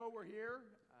here.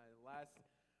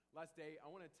 Last day, I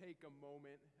want to take a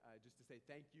moment just to say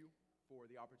thank you for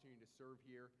the opportunity to serve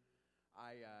here.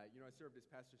 I served as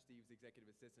Pastor Steve's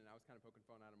executive assistant. I was kind of poking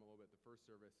fun at him a little bit at the first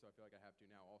service, so I feel like I have to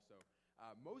now also.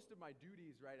 Most of my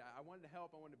duties, right, I wanted to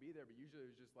help, I wanted to be there, but usually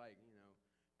it was just like,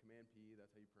 Command P,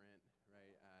 that's how you print,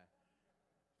 right?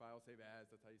 File, save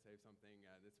as, that's how you save something.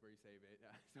 That's where you save it.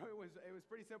 So it was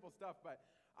pretty simple stuff, but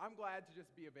I'm glad to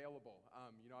just be available.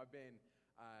 I've been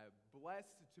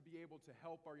blessed to be able to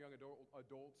help our young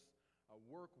adults,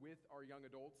 work with our young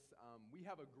adults. We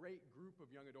have a great group of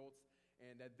young adults,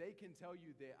 and they can tell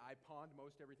you that I pawned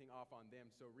most everything off on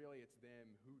them, so really it's them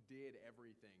who did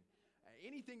everything.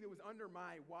 Anything that was under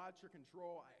my watch or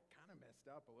control, I kind of messed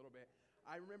up a little bit.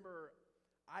 I remember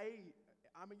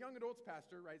I'm a young adults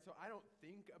pastor, right? So I don't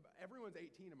think everyone's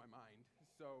 18 in my mind.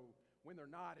 So when they're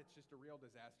not, it's just a real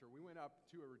disaster. We went up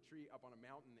to a retreat up on a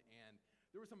mountain, and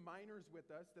there were some minors with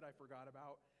us that I forgot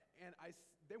about. And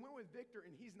they went with Victor,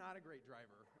 and he's not a great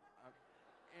driver.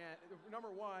 And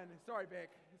number one, sorry, Vic.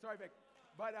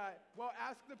 But,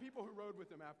 ask the people who rode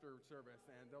with him after service,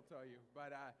 and they'll tell you.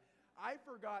 But I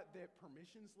forgot that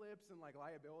permission slips and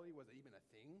liability was even a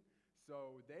thing.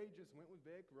 So they just went with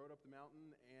Vic, rode up the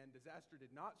mountain, and disaster did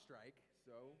not strike,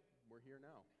 so we're here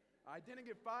now. I didn't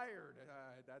get fired.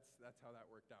 That's how that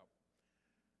worked out.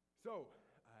 So,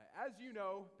 as you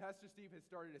know, Pastor Steve has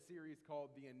started a series called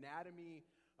The Anatomy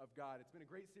of God. It's been a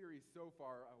great series so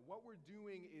far. What we're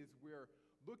doing is we're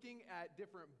looking at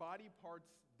different body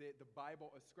parts that the Bible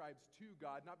ascribes to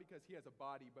God, not because he has a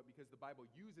body, but because the Bible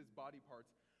uses body parts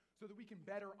so that we can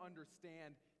better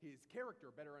understand his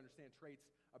character, better understand traits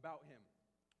about him.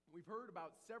 We've heard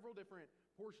about several different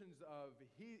portions of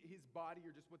his body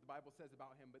or just what the Bible says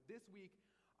about him, but this week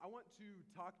I want to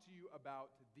talk to you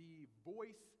about the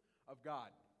voice of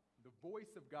God. The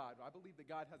voice of God. I believe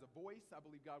that God has a voice. I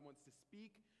believe God wants to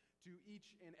speak to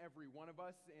each and every one of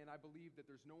us, and I believe that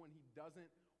there's no one he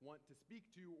doesn't want to speak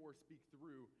to or speak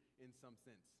through in some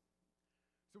sense.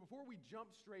 So before we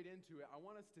jump straight into it, I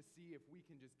want us to see if we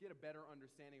can just get a better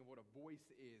understanding of what a voice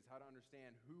is, how to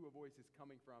understand who a voice is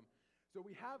coming from. So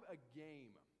we have a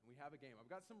game. I've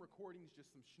got some recordings,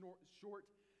 just some short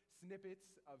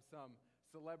snippets of some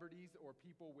celebrities or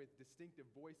people with distinctive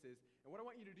voices. And what I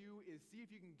want you to do is see if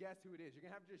you can guess who it is. You're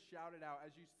going to have to just shout it out.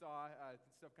 As you saw,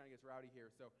 stuff kind of gets rowdy here.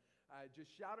 So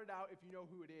just shout it out if you know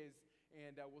who it is,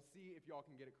 and we'll see if y'all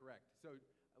can get it correct. So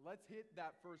let's hit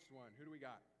that first one. Who do we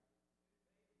got?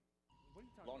 What are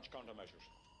you talking Launch about? countermeasures.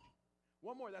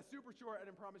 One more. That's super short. I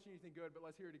didn't promise you anything good, but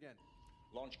let's hear it again.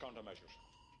 Launch countermeasures.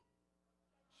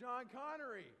 Sean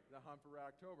Connery, The Hunt for Red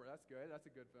October. That's good. That's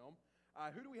a good film.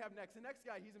 Who do we have next? The next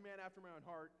guy, he's a man after my own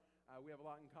heart. We have a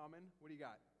lot in common. What do you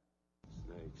got?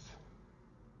 Snakes.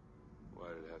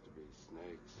 Why did it have to be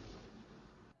snakes?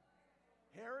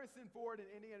 Harrison Ford and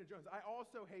Indiana Jones. I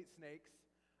also hate snakes.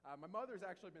 My mother's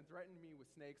actually been threatening me with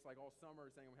snakes all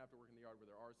summer, saying I'm going to have to work in the yard where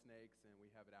there are snakes, and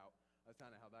we have it out. That's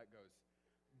kind of how that goes.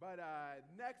 But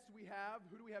next we have,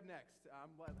 who do we have next?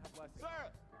 Have blessing. Sir,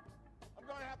 I'm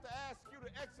going to have to ask you to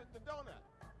exit the donut.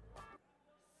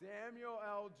 Samuel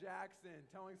L. Jackson,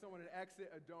 telling someone to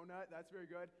exit a donut. That's very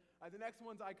good. The next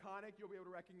one's iconic. You'll be able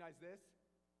to recognize this.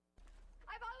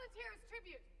 I volunteer as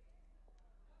tribute.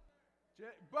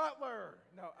 Butler.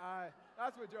 No,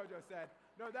 that's what JoJo said.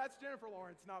 No, that's Jennifer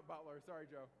Lawrence, not Butler. Sorry,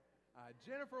 Joe.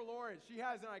 Jennifer Lawrence, she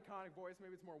has an iconic voice.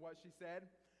 Maybe it's more what she said.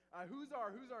 Who's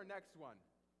our next one?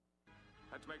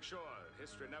 And to make sure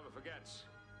history never forgets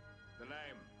the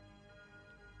name.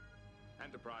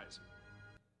 Enterprise.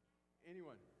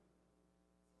 Anyone?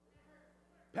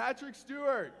 Patrick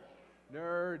Stewart.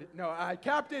 Nerd. No,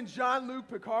 Captain Jean-Luc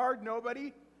Picard.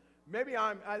 Nobody? Maybe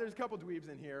there's a couple dweebs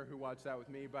in here who watch that with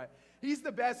me, but he's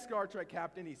the best Star Trek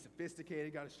captain. He's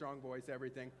sophisticated, got a strong voice,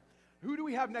 everything. Who do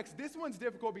we have next? This one's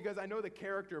difficult because I know the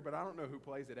character, but I don't know who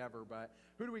plays it ever, but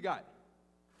who do we got?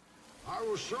 I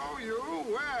will show you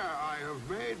where I have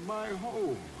made my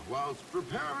home whilst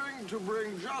preparing to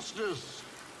bring justice.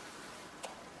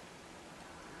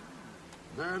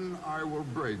 Then I will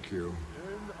break you.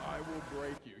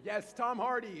 Yes, Tom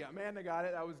Hardy. Amanda got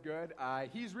it. That was good.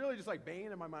 He's really just like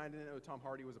Bane in my mind. I didn't know Tom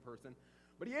Hardy was a person.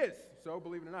 But he is, so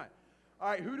believe it or not. All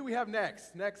right, who do we have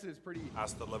next? Next is pretty...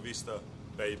 Hasta la vista,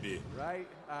 baby. Right?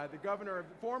 The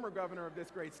former governor of this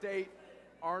great state,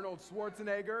 Arnold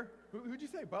Schwarzenegger. Who'd you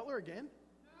say, Butler again?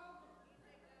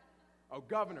 No. Oh,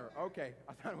 governor. Okay,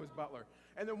 I thought it was Butler.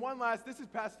 And then one last, this is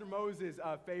Pastor Moses'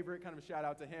 favorite, kind of a shout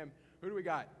out to him. Who do we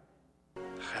got?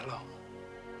 Hello.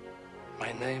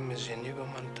 My name is Inigo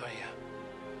Montoya.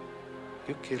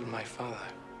 You killed my father.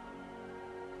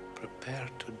 Prepare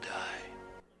to die.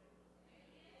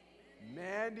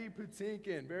 Mandy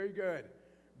Patinkin. Very good.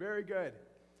 Very good.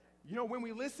 You know, when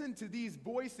we listen to these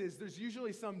voices, there's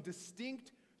usually some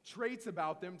distinct traits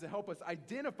about them to help us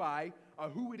identify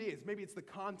who it is. Maybe it's the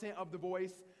content of the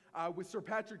voice. With Sir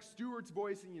Patrick Stewart's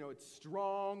voice, you know, it's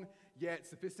strong yet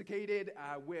sophisticated.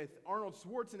 With Arnold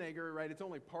Schwarzenegger, right, it's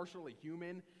only partially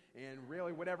human and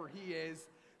really whatever he is.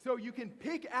 So you can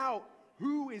pick out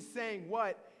who is saying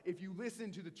what if you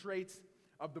listen to the traits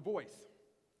of the voice.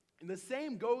 And the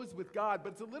same goes with God,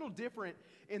 but it's a little different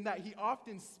in that he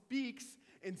often speaks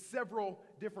in several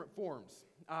different forms.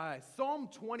 Psalm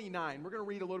 29, we're going to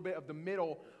read a little bit of the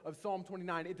middle of Psalm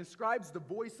 29. It describes the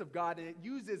voice of God, and it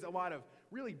uses a lot of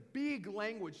really big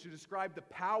language to describe the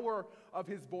power of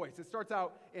his voice. It starts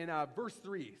out in verse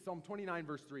 3, Psalm 29,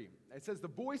 verse 3. It says, "The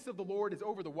voice of the Lord is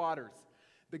over the waters.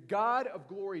 The God of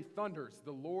glory thunders,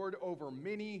 the Lord over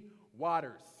many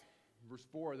waters." Verse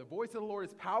 4, "The voice of the Lord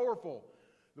is powerful.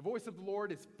 The voice of the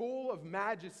Lord is full of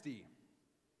majesty.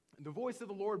 The voice of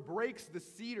the Lord breaks the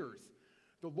cedars.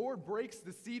 The Lord breaks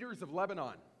the cedars of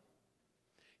Lebanon.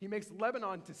 He makes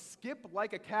Lebanon to skip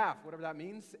like a calf," whatever that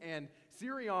means, "and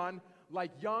Syrian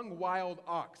like young wild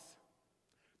ox.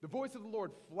 The voice of the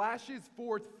Lord flashes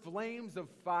forth flames of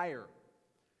fire.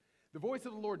 The voice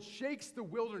of the Lord shakes the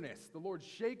wilderness. The Lord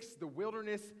shakes the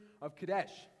wilderness of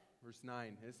Kadesh." Verse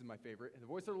 9, this is my favorite. "And the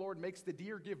voice of the Lord makes the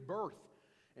deer give birth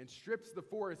and strips the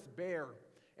forest bare.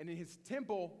 And in his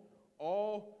temple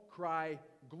all cry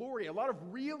glory." A lot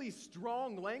of really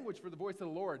strong language for the voice of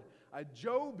the Lord.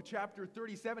 Job chapter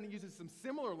 37, it uses some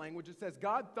similar language. It says,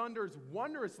 "God thunders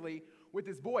wondrously with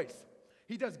his voice.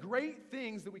 He does great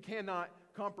things that we cannot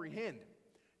comprehend."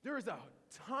 There is a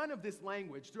ton of this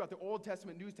language throughout the Old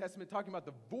Testament, New Testament, talking about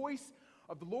the voice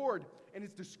of the Lord, and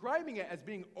it's describing it as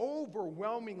being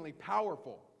overwhelmingly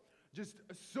powerful. Just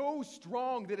so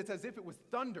strong that it's as if it was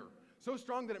thunder. So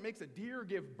strong that it makes a deer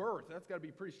give birth. That's got to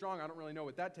be pretty strong. I don't really know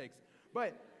what that takes.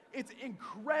 But it's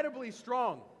incredibly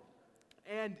strong.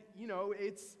 And, you know,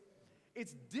 it's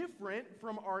different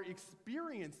from our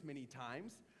experience many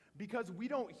times because we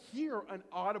don't hear an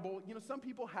audible, you know, some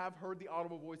people have heard the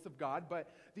audible voice of God,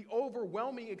 but the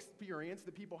overwhelming experience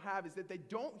that people have is that they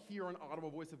don't hear an audible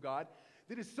voice of God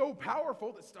that is so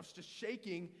powerful that stuff's just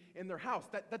shaking in their house.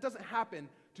 That doesn't happen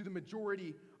to the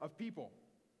majority of people.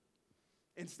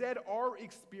 Instead, our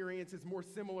experience is more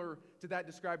similar to that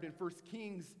described in 1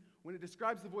 Kings when it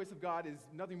describes the voice of God as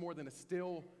nothing more than a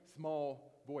still,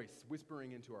 small voice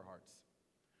whispering into our hearts.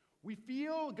 We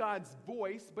feel God's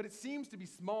voice, but it seems to be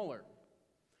smaller.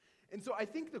 And so I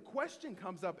think the question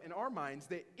comes up in our minds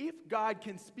that if God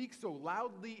can speak so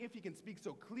loudly, if he can speak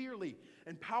so clearly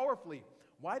and powerfully,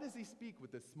 why does he speak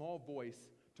with this small voice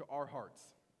to our hearts?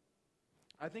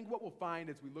 I think what we'll find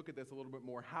as we look at this a little bit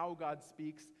more, how God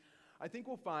speaks, I think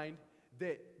we'll find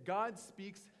that God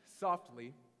speaks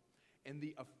softly, and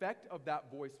the effect of that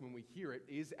voice when we hear it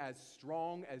is as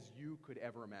strong as you could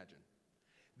ever imagine.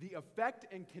 The effect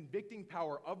and convicting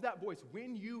power of that voice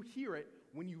when you hear it,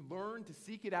 when you learn to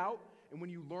seek it out, and when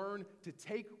you learn to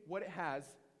take what it has,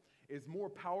 is more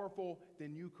powerful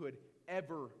than you could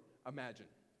ever imagine.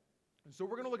 And so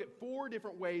we're going to look at 4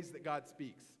 different ways that God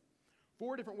speaks.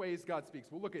 4 different ways God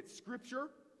speaks. We'll look at Scripture.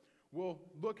 We'll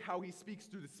look how he speaks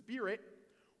through the Spirit.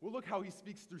 We'll look how he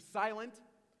speaks through silence.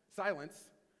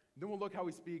 Then we'll look how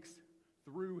he speaks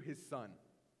through his Son.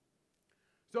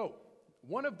 So,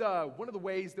 one of the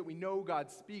ways that we know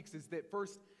God speaks is that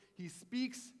first, he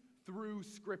speaks through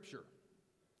Scripture.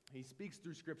 He speaks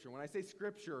through Scripture. When I say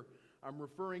Scripture, I'm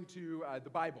referring to the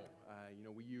Bible.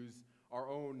 We use our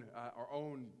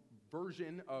own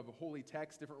version of holy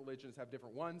text. Different religions have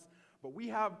different ones, but we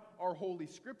have our holy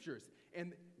Scriptures,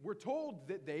 and we're told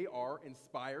that they are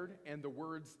inspired and the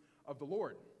words of the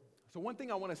Lord. So one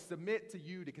thing I want to submit to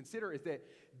you to consider is that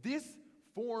this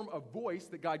form of voice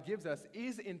that God gives us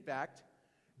is, in fact,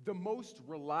 the most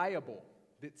reliable.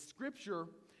 That Scripture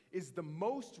is the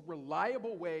most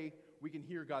reliable way we can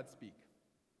hear God speak,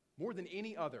 more than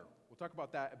any other. We'll talk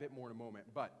about that a bit more in a moment,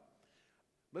 but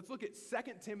let's look at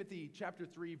 2 Timothy chapter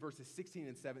 3, verses 16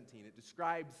 and 17. It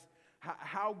describes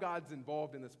how God's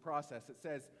involved in this process. It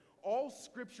says, "All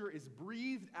Scripture is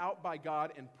breathed out by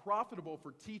God and profitable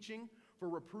for teaching, for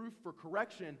reproof, for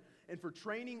correction, and for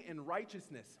training in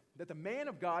righteousness, that the man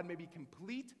of God may be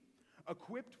complete,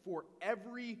 equipped for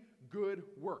every good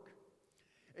work."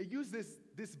 It used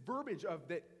this verbiage of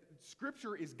that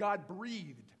Scripture is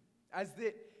God-breathed, as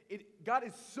that God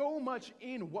is so much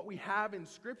in what we have in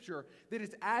Scripture that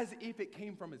it's as if it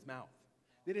came from his mouth,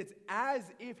 that it's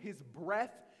as if his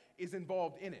breath is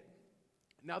involved in it.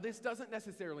 Now, this doesn't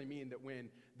necessarily mean that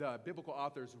when the biblical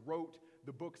authors wrote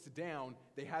the books down,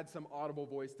 they had some audible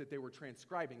voice that they were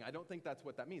transcribing. I don't think that's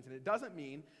what that means. And it doesn't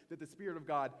mean that the Spirit of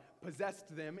God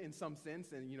possessed them in some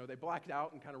sense and, they blacked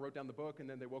out and kind of wrote down the book and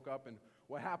then they woke up and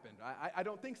what happened? I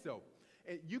don't think so.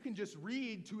 You can just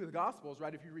read two of the Gospels,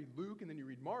 right? If you read Luke and then you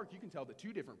read Mark, you can tell that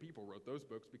two different people wrote those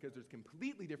books because there's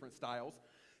completely different styles,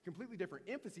 completely different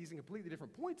emphases, and completely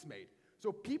different points made.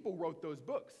 So people wrote those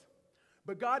books.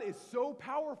 But God is so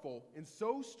powerful and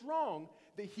so strong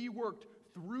that he worked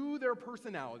through their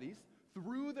personalities,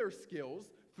 through their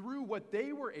skills, through what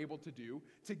they were able to do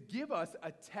to give us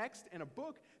a text and a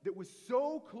book that was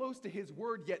so close to his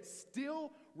word yet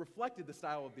still reflected the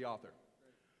style of the author.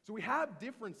 So we have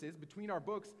differences between our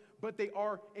books, but they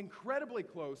are incredibly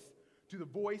close to the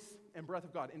voice and breath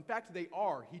of God. In fact, they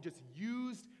are. He just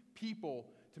used people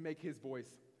to make his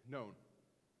voice known.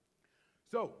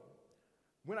 So,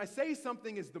 when I say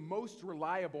something is the most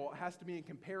reliable, it has to be in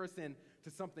comparison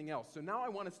to something else. So now I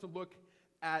want us to look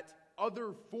at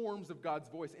other forms of God's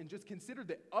voice and just consider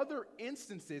that other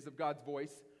instances of God's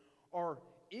voice are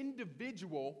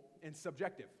individual and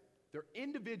subjective. They're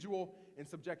individual and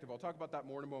subjective. I'll talk about that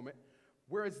more in a moment.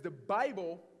 Whereas the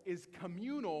Bible is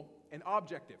communal and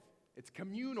objective. It's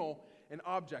communal and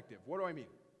objective. What do I mean?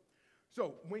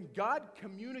 So when God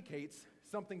communicates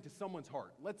something to someone's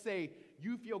heart, let's say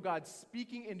you feel God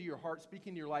speaking into your heart,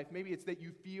 speaking into your life. Maybe it's that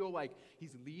you feel like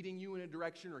he's leading you in a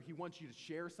direction or he wants you to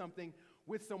share something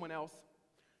with someone else.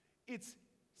 It's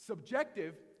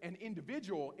subjective and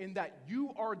individual in that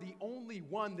you are the only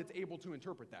one that's able to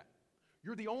interpret that.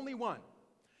 You're the only one.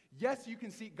 Yes, you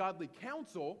can seek godly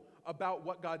counsel about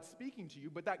what God's speaking to you,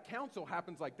 but that counsel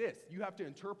happens like this. You have to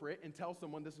interpret and tell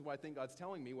someone, this is what I think God's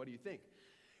telling me. What do you think?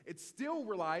 It still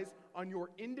relies on your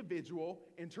individual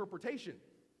interpretation.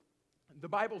 The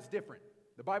Bible's different.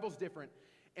 The Bible's different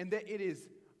in that it is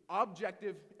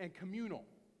objective and communal.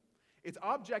 It's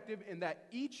objective in that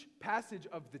each passage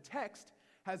of the text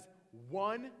has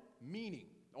one meaning,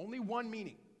 only one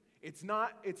meaning. It's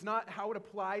not how it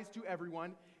applies to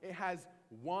everyone. It has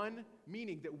one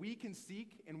meaning that we can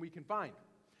seek and we can find.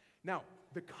 Now,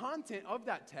 the content of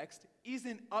that text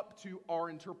isn't up to our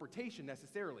interpretation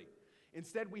necessarily.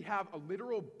 Instead, we have a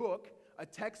literal book, a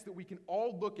text that we can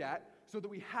all look at so that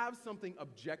we have something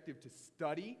objective to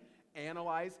study,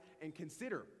 analyze, and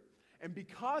consider. And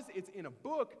because it's in a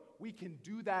book, we can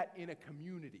do that in a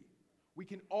community. We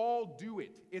can all do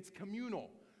it. It's communal.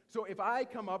 So if I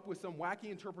come up with some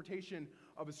wacky interpretation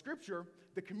of a scripture,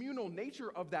 the communal nature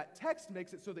of that text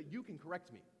makes it so that you can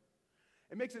correct me.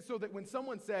 It makes it so that when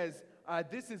someone says,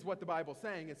 this is what the Bible's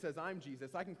saying, it says, I'm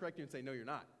Jesus, I can correct you and say, no, you're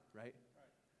not, right?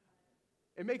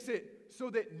 It makes it so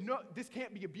that this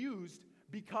can't be abused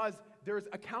because there's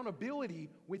accountability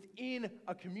within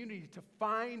a community to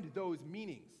find those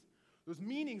meanings. Those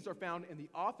meanings are found in the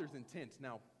author's intent.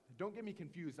 Now, don't get me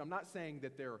confused. I'm not saying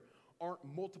that there aren't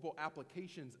multiple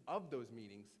applications of those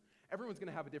meanings. Everyone's going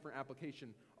to have a different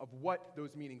application of what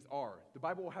those meanings are. The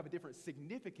Bible will have a different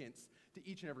significance to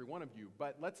each and every one of you,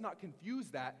 but let's not confuse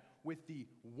that with the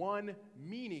one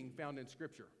meaning found in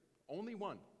Scripture. Only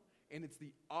one. And it's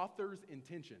the author's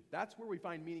intention. That's where we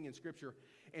find meaning in Scripture.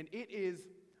 And it is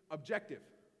objective,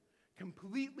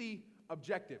 completely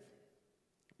objective.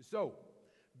 So,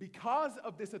 because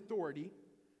of this authority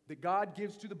that God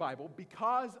gives to the Bible,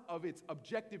 because of its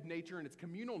objective nature and its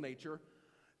communal nature,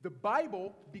 the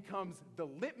Bible becomes the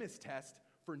litmus test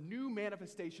for new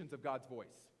manifestations of God's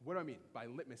voice. What do I mean by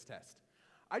litmus test?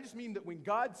 I just mean that when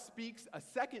God speaks a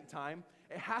second time,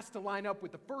 it has to line up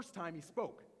with the first time he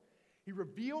spoke. He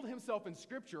revealed himself in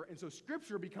Scripture, and so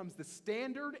Scripture becomes the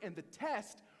standard and the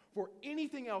test for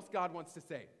anything else God wants to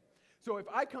say. So if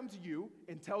I come to you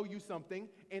and tell you something,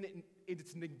 and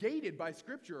it's negated by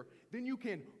Scripture, then you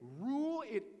can rule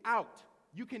it out.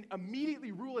 You can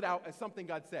immediately rule it out as something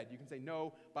God said. You can say,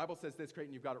 no, Bible says this,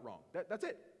 Creighton, you've got it wrong. That's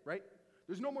it, right?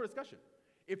 There's no more discussion.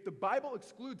 If the Bible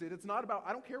excludes it, it's not about,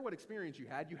 I don't care what experience you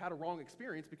had a wrong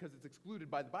experience because it's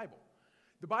excluded by the Bible.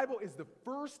 The Bible is the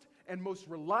first and most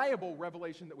reliable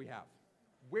revelation that we have,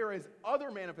 whereas other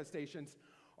manifestations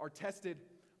are tested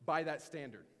by that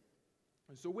standard.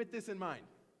 And so with this in mind,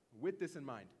 we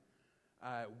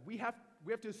have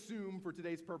to assume for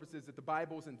today's purposes that the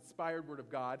Bible is an inspired word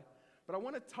of God, but I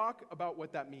want to talk about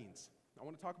what that means.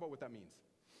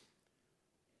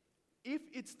 If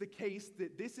it's the case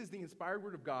that this is the inspired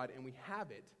word of God and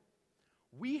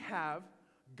we have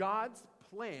God's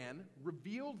plan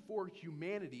revealed for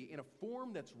humanity in a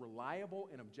form that's reliable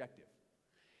and objective.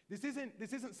 This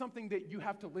isn't something that you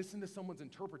have to listen to someone's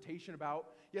interpretation about.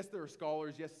 Yes, there are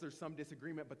scholars. Yes, there's some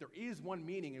disagreement, but there is one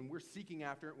meaning, and we're seeking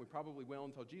after it, and we probably will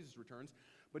until Jesus returns.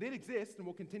 But it exists, and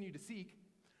we'll continue to seek.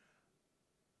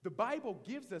 The Bible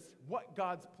gives us what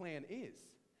God's plan is.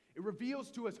 It reveals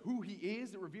to us who he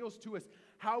is. It reveals to us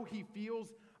how he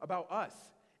feels about us.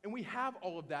 And we have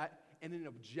all of that in an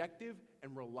objective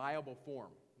and reliable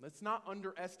form. Let's not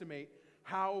underestimate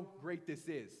how great this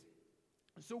is.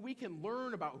 So we can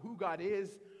learn about who God is,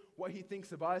 what he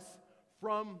thinks of us,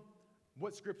 from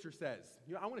what Scripture says.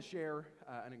 I want to share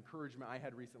an encouragement I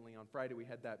had recently. On Friday, we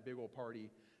had that big old party.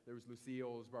 There was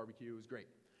Lucille's barbecue. It was great.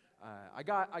 I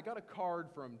got a card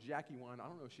from Jackie One. I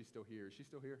don't know if she's still here. Is she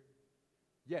still here?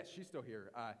 Yes, she's still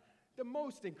here. The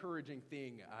most encouraging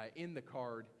thing in the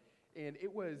card, and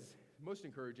it was most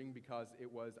encouraging because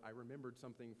it was, I remembered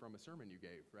something from a sermon you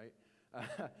gave, right?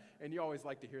 And you always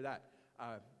like to hear that.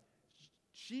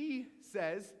 She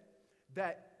says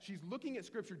that she's looking at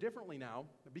Scripture differently now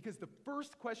because the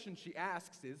first question she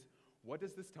asks is, what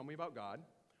does this tell me about God?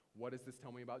 What does this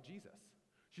tell me about Jesus?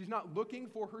 She's not looking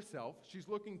for herself. She's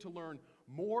looking to learn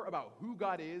more about who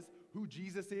God is, who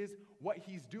Jesus is, what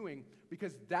he's doing,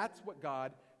 because that's what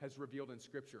God has revealed in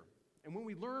Scripture. And when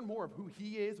we learn more of who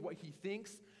he is, what he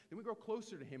thinks, then we grow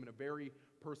closer to him in a very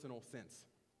personal sense.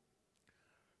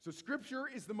 So Scripture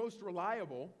is the most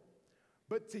reliable,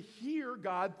 but to hear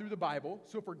God through the Bible,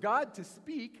 so for God to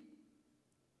speak,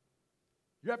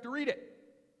 you have to read it.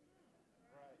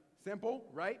 Simple,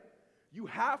 right? You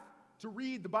have to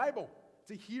read the Bible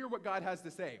to hear what God has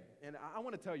to say. And I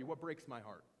want to tell you what breaks my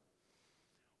heart.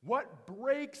 What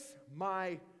breaks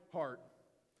my heart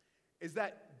is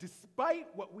that despite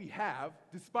what we have,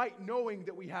 despite knowing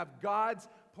that we have God's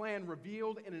plan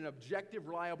revealed in an objective,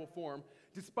 reliable form,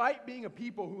 despite being a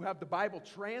people who have the Bible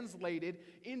translated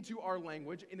into our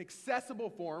language in accessible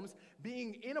forms,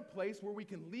 being in a place where we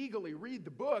can legally read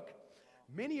the book,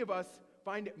 many of us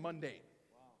find it mundane.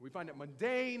 We find it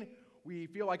mundane. We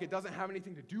feel like it doesn't have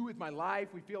anything to do with my life.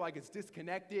 We feel like it's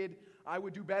disconnected. I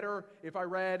would do better if I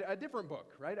read a different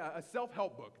book, right? A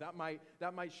self-help book. That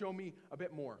might show me a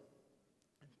bit more.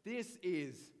 This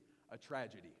is a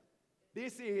tragedy.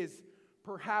 This is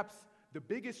perhaps the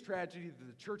biggest tragedy that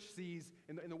the church sees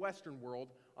in the Western world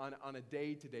on a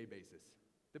day-to-day basis.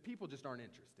 The people just aren't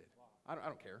interested. I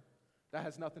don't care. That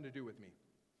has nothing to do with me.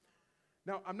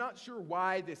 Now, I'm not sure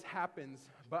why this happens,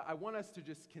 but I want us to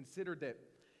just consider that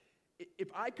if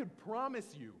I could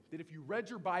promise you that if you read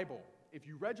your Bible,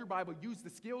 use the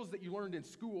skills that you learned in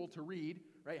school to read,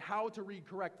 right? How to read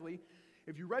correctly.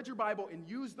 If you read your Bible and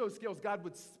used those skills, God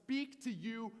would speak to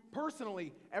you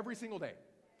personally every single day.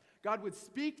 God would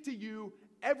speak to you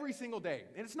every single day.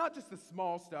 And it's not just the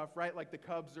small stuff, right? Like the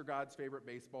Cubs are God's favorite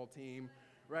baseball team,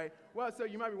 right? Well, so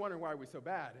you might be wondering why are we so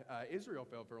bad. Israel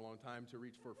failed for a long time to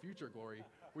reach for future glory,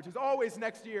 which is always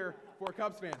next year for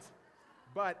Cubs fans.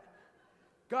 But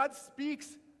God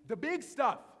speaks the big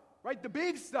stuff, right? The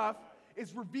big stuff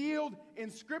is revealed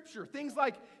in Scripture. Things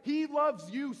like he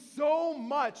loves you so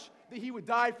much that he would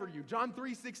die for you. John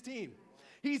 3:16.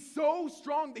 He's so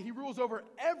strong that he rules over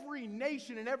every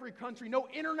nation and every country. No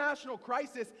international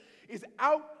crisis is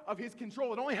out of his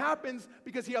control. It only happens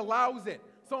because he allows it.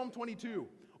 Psalm 22.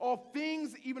 All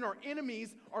things, even our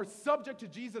enemies, are subject to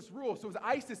Jesus' rule. So as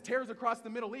ISIS tears across the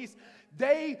Middle East,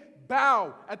 they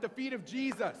bow at the feet of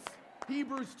Jesus.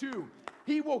 Hebrews 2.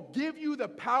 He will give you the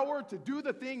power to do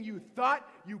the thing you thought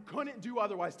you couldn't do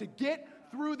otherwise, to get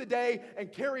through the day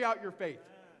and carry out your faith.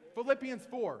 Philippians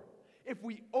 4. If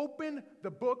we open the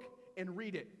book and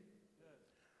read it,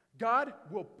 God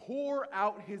will pour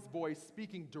out his voice,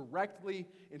 speaking directly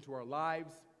into our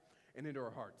lives and into our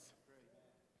hearts.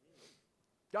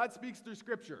 God speaks through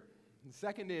Scripture. And the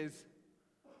second is,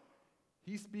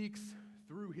 he speaks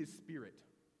through his Spirit.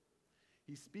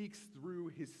 He speaks through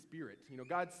his Spirit.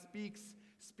 God speaks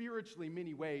spiritually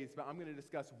many ways, but I'm going to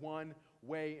discuss one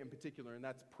way in particular, and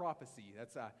that's prophecy.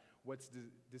 That's what's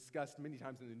discussed many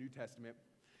times in the New Testament.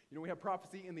 We have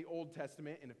prophecy in the Old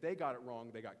Testament, and if they got it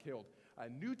wrong, they got killed.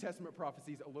 New Testament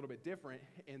prophecy is a little bit different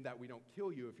in that we don't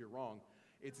kill you if you're wrong.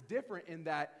 It's different in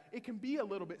that it can be a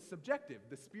little bit subjective.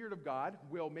 The Spirit of God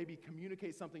will maybe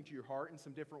communicate something to your heart in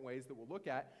some different ways that we'll look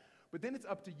at, but then it's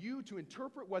up to you to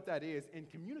interpret what that is and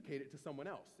communicate it to someone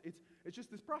else. It's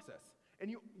just this process. And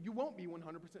you won't be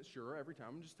 100% sure every time.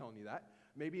 I'm just telling you that.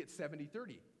 Maybe it's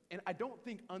 70-30. And I don't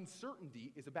think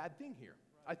uncertainty is a bad thing here.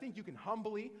 I think you can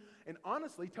humbly and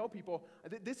honestly tell people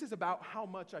that this is about how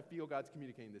much I feel God's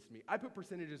communicating this to me. I put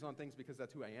percentages on things because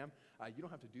that's who I am. You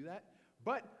don't have to do that.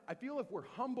 But I feel if we're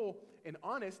humble and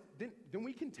honest, then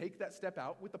we can take that step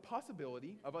out with the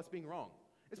possibility of us being wrong.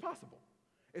 It's possible.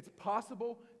 It's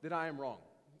possible that I am wrong.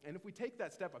 And if we take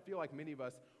that step, I feel like many of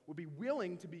us will be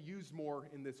willing to be used more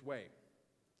in this way.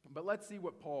 But let's see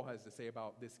what Paul has to say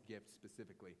about this gift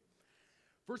specifically.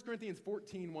 1 Corinthians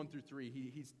 14, 1 through 3,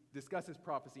 he discusses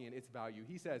prophecy and its value.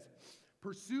 He says,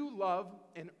 "Pursue love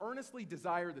and earnestly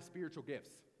desire the spiritual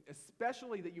gifts,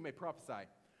 especially that you may prophesy.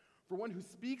 For one who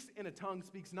speaks in a tongue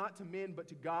speaks not to men but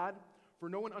to God, for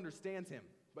no one understands him,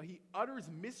 but he utters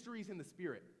mysteries in the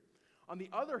Spirit. On the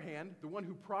other hand, the one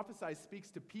who prophesies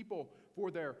speaks to people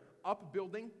for their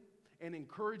upbuilding and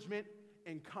encouragement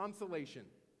and consolation."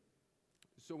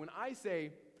 So when I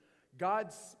say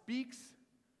God speaks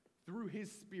through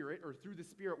his Spirit, or through the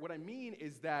Spirit, what I mean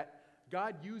is that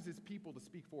God uses people to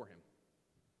speak for him.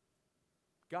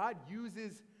 God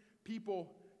uses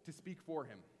people to speak for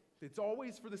him. It's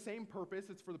always for the same purpose.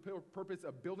 It's for the purpose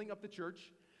of building up the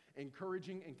church,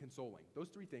 encouraging, and consoling. Those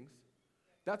three things.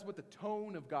 That's what the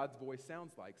tone of God's voice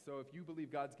sounds like. So if you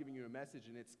believe God's giving you a message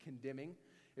and it's condemning,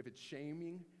 if it's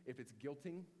shaming, if it's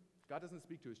guilting, God doesn't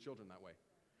speak to his children that way.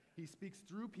 He speaks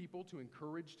through people to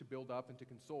encourage, to build up, and to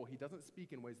console. He doesn't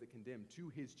speak in ways that condemn to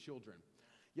his children.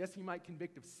 Yes, he might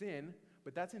convict of sin,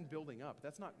 but that's in building up.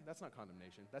 That's not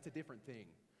condemnation. That's a different thing.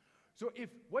 So if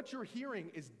what you're hearing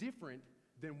is different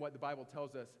than what the Bible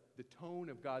tells us the tone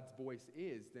of God's voice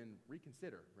is, then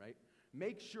reconsider, right?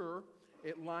 Make sure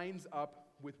it lines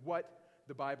up with what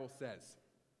the Bible says.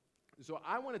 So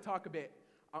I'm going to talk a bit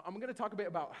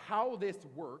about how this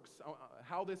works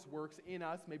in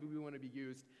us. Maybe we want to be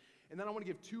used. And then I want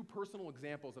to give two personal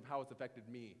examples of how it's affected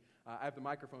me. I have the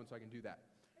microphone, so I can do that.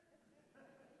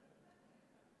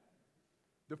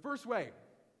 The first way,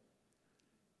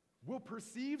 we'll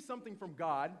perceive something from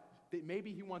God that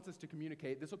maybe he wants us to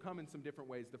communicate. This will come in some different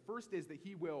ways. The first is that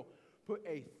he will put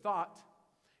a thought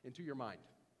into your mind.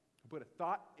 He'll put a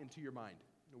thought into your mind.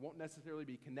 It won't necessarily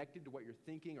be connected to what you're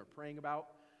thinking or praying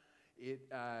about.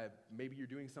 Maybe you're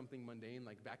doing something mundane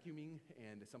like vacuuming,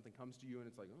 and something comes to you and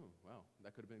it's like, oh, wow,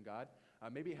 that could have been God.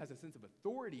 Maybe it has a sense of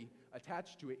authority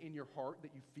attached to it in your heart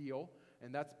that you feel,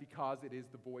 and that's because it is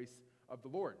the voice of the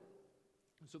Lord.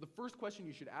 So the first question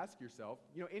you should ask yourself,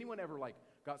 anyone ever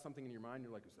got something in your mind,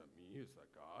 you're like, is that me? Is that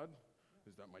God?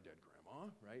 Is that my dead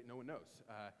grandma? Right? No one knows.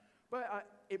 But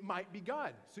it might be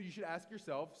God. So you should ask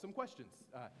yourself some questions.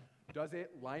 Does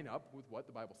it line up with what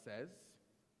the Bible says?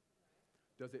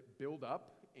 Does it build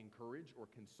up, encourage, or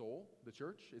console the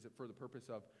church? Is it for the purpose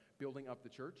of building up the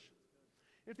church?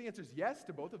 If the answer is yes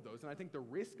to both of those, and I think the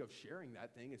risk of sharing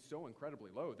that thing is so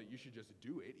incredibly low that you should just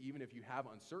do it, even if you have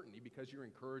uncertainty, because you're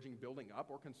encouraging, building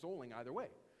up, or consoling either way.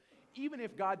 Even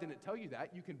if God didn't tell you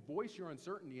that, you can voice your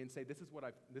uncertainty and say, this is what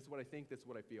I think, this is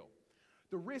what I feel.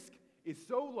 The risk is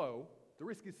so low,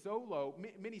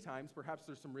 many times, perhaps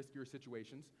there's some riskier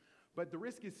situations, but the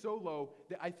risk is so low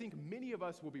that I think many of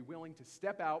us will be willing to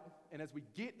step out, and as we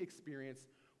get experience,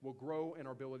 we'll grow in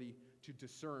our ability to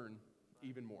discern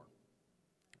even more.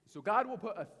 So God will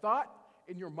put a thought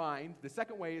in your mind. The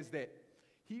second way is that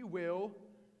he will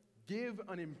give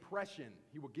an impression.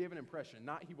 He will give an impression.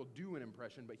 Not he will do an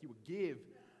impression, but he will give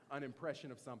an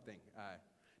impression of something.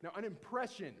 Now, an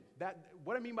impression,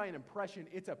 what I mean by an impression,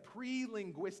 it's a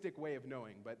pre-linguistic way of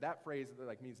knowing, but that phrase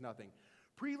means nothing.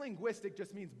 Pre-linguistic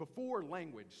just means before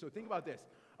language. So think about this.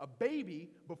 A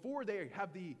baby, before they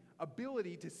have the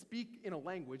ability to speak in a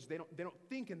language, they don't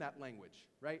think in that language,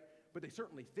 right? But they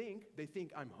certainly think. They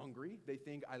think, I'm hungry. They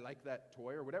think, I like that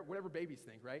toy, or whatever babies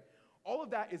think, right? All of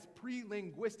that is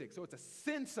pre-linguistic. So it's a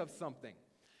sense of something.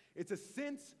 It's a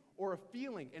sense or a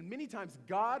feeling. And many times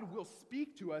God will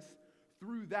speak to us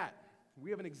through that.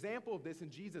 We have an example of this in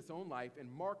Jesus' own life.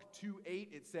 In Mark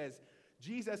 2:8, it says,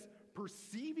 Jesus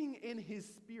perceiving in his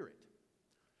spirit.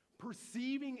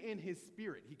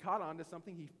 He caught on to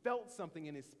something. He felt something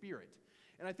in his spirit.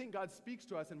 And I think God speaks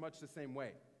to us in much the same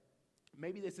way.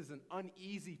 Maybe this is an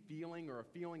uneasy feeling or a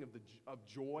feeling of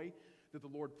joy that the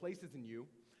Lord places in you.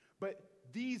 But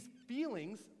these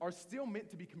feelings are still meant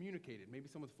to be communicated. Maybe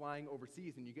someone's flying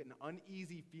overseas and you get an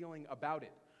uneasy feeling about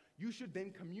it. You should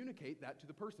then communicate that to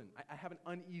the person. I have an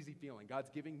uneasy feeling. God's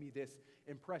giving me this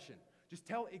impression. Just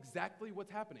tell exactly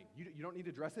what's happening. You don't need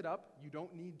to dress it up. You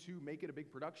don't need to make it a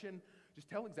big production. Just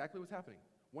tell exactly what's happening.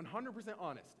 100%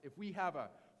 honest. If we have a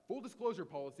full disclosure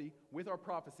policy with our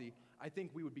prophecy, I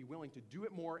think we would be willing to do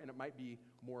it more, and it might be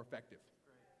more effective.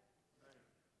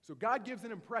 So God gives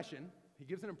an impression. He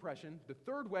gives an impression. The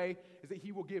third way is that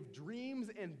he will give dreams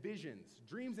and visions.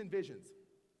 Dreams and visions.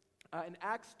 In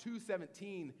Acts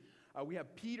 2:17, we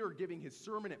have Peter giving his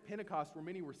sermon at Pentecost where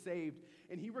many were saved,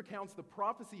 and he recounts the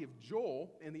prophecy of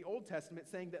Joel in the Old Testament,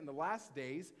 saying that in the last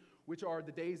days, which are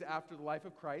the days after the life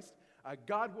of Christ,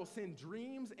 God will send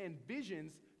dreams and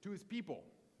visions to his people.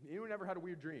 Anyone ever had a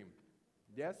weird dream?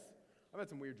 Yes? I've had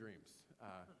some weird dreams.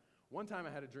 One time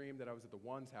I had a dream that I was at the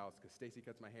one's house because Stacy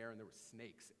cuts my hair and there were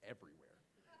snakes everywhere.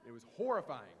 It was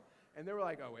horrifying. And they were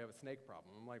like, oh, we have a snake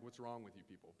problem. I'm like, what's wrong with you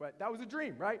people? But that was a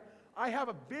dream, right? I have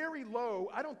a very low,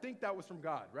 I don't think that was from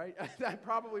God, right? That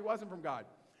probably wasn't from God.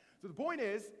 So the point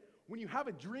is, when you have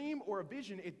a dream or a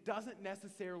vision, it doesn't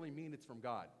necessarily mean it's from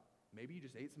God. Maybe you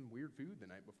just ate some weird food the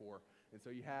night before, and so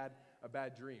you had a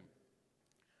bad dream.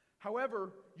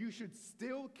 However, you should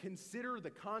still consider the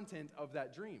content of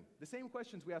that dream. The same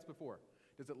questions we asked before.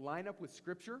 Does it line up with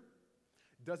Scripture?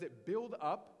 Does it build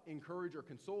up, encourage, or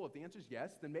console? If the answer is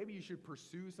yes, then maybe you should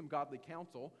pursue some godly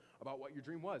counsel about what your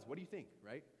dream was. What do you think,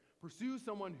 right? Pursue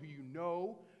someone who you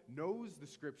know knows the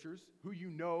Scriptures, who you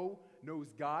know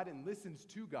knows God and listens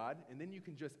to God, and then you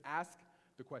can just ask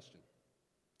the question.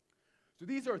 So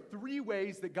these are 3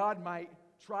 ways that God might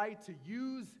try to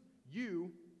use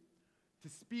you to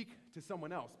speak to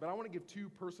someone else. But I want to give 2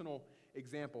 personal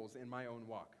examples in my own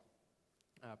walk.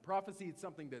 Prophecy is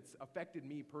something that's affected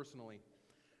me personally,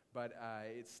 but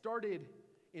it started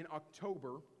in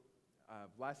October of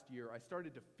last year. I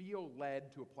started to feel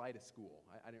led to apply to school.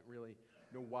 I didn't really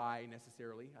know why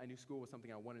necessarily. I knew school was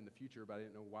something I wanted in the future, but I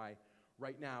didn't know why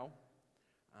right now.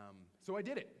 So I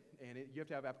did it, and you have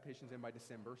to have applications in by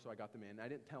December, so I got them in. I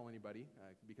didn't tell anybody,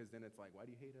 because then it's like, why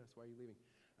do you hate us? Why are you leaving?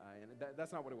 And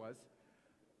that's not what it was.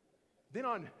 Then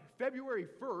on February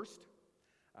 1st,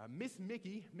 Miss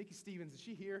Mickey Stevens, is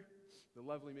she here? The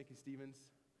lovely Mickey Stevens?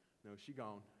 No, she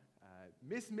gone.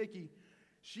 Miss Mickey,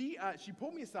 she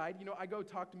pulled me aside. You know, I go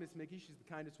talk to Miss Mickey. She's the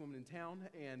kindest woman in town,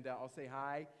 and I'll say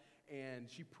hi. And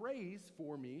she prays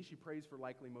for me. She prays for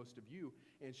likely most of you.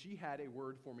 And she had a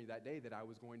word for me that day that I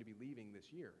was going to be leaving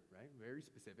this year, right? Very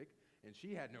specific. And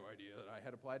she had no idea that I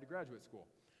had applied to graduate school.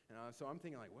 And so I'm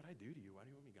thinking, like, what'd I do to you? Why do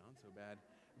you want me gone so bad?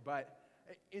 But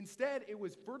instead, it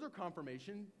was further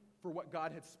confirmation for what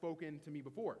God had spoken to me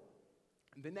before.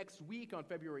 The next week, on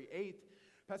February 8th,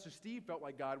 Pastor Steve felt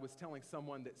like God was telling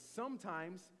someone that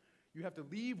sometimes you have to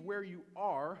leave where you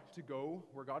are to go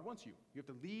where God wants you. You have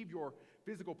to leave your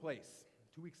physical place.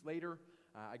 2 weeks later,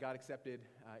 I got accepted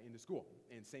into school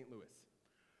in St. Louis.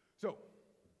 So,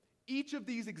 each of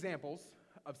these examples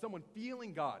of someone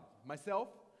feeling God, myself,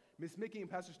 Miss Mickey, and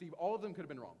Pastor Steve, all of them could have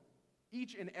been wrong.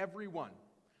 Each and every one.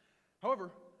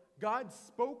 However, God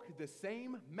spoke the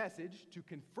same message to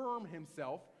confirm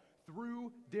himself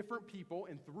through different people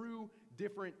and through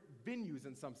different venues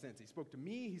in some sense. He spoke to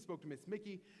me, he spoke to Miss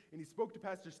Mickey, and he spoke to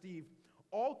Pastor Steve,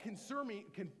 all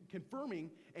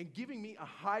confirming and giving me a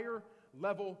higher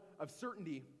level of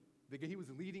certainty that he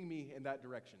was leading me in that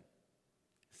direction.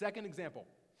 Second example.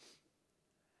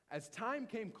 As time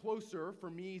came closer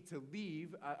for me to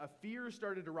leave, a fear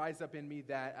started to rise up in me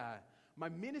that my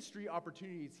ministry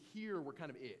opportunities here were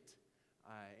kind of it.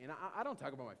 And I don't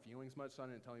talk about my feelings much, so I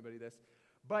didn't tell anybody this.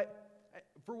 But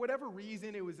for whatever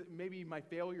reason, it was maybe my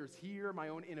failures here, my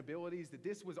own inabilities, that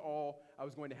this was all I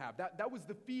was going to have. That was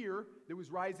the fear that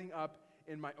was rising up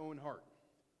in my own heart.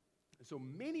 So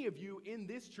many of you in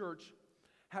this church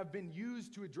have been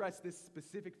used to address this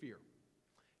specific fear.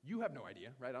 You have no idea,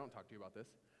 right? I don't talk to you about this.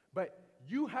 But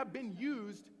you have been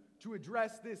used to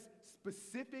address this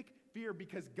specific fear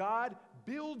because God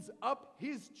builds up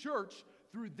his church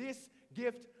through this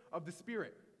gift of the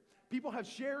Spirit. People have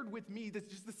shared with me this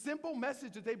just the simple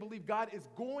message that they believe God is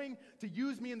going to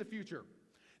use me in the future.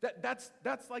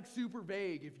 That's like super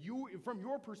vague. If you, from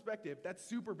your perspective, that's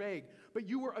super vague. But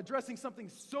you were addressing something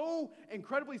so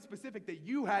incredibly specific that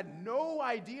you had no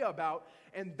idea about,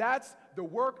 and that's the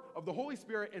work of the Holy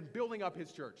Spirit in building up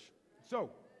his church. So,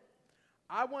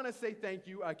 I want to say thank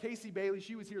you. Casey Bailey,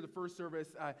 she was here the first service.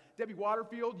 Debbie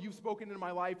Waterfield, you've spoken into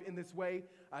my life in this way.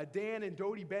 Dan and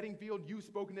Dodie Bedingfield, you've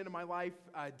spoken into my life.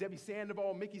 Debbie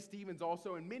Sandoval, Mickey Stevens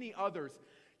also, and many others.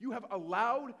 You have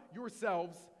allowed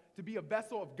yourselves to be a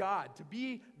vessel of God, to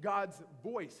be God's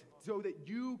voice, so that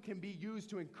you can be used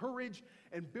to encourage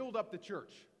and build up the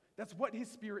church. That's what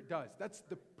his Spirit does. That's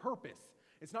the purpose.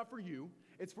 It's not for you.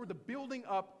 It's for the building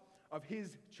up of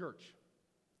his church.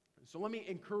 So let me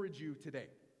encourage you today.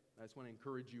 I just want to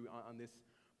encourage you on this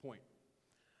point.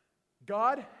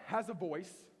 God has a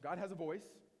voice. God has a voice.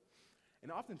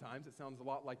 And oftentimes it sounds a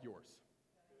lot like yours.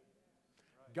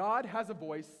 God has a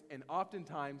voice, and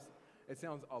oftentimes it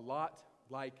sounds a lot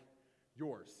like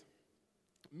yours.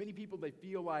 Many people, they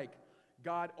feel like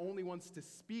God only wants to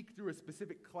speak through a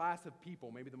specific class of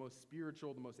people, maybe the most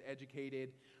spiritual, the most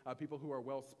educated, people who are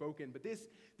well-spoken. But this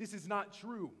is not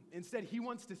true. Instead, he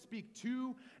wants to speak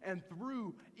to and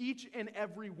through each and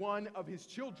every one of his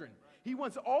children. He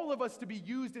wants all of us to be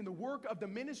used in the work of the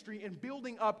ministry in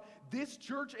building up this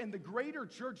church and the greater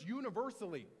church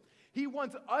universally. He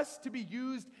wants us to be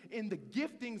used in the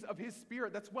giftings of his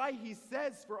Spirit. That's why he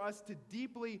says for us to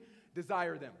deeply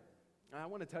desire them. I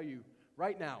want to tell you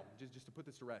right now, just to put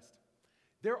this to rest.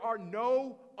 There are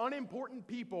no unimportant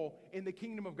people in the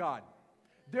kingdom of God.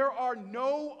 There are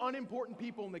no unimportant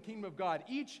people in the kingdom of God.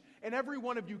 Each and every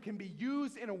one of you can be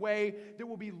used in a way that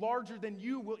will be larger than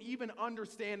you will even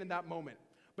understand in that moment.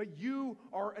 But you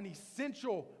are an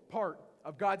essential part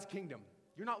of God's kingdom.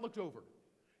 You're not looked over.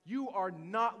 You are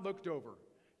not looked over.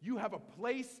 You have a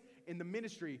place in the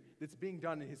ministry that's being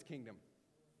done in his kingdom.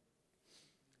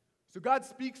 So God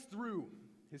speaks through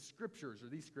his scriptures, or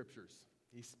these scriptures.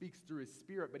 He speaks through his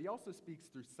spirit, but he also speaks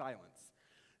through silence.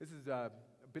 This is a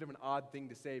bit of an odd thing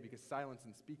to say because silence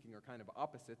and speaking are kind of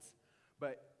opposites.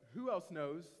 But who else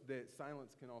knows that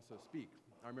silence can also speak?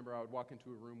 I remember I would walk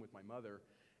into a room with my mother,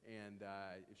 and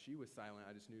if she was silent,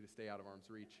 I just knew to stay out of arm's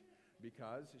reach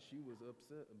because she was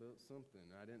upset about something.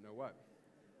 I didn't know what.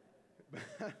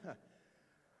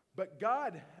 But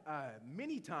God,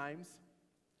 many times,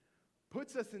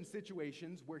 puts us in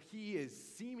situations where he is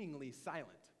seemingly silent,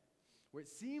 where it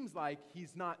seems like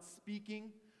he's not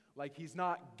speaking, like he's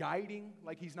not guiding,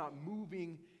 like he's not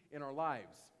moving in our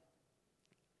lives.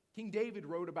 King David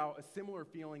wrote about a similar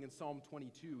feeling in Psalm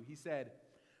 22. He said,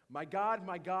 my God,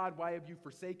 why have you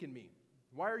forsaken me?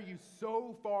 Why are you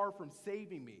so far from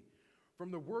saving me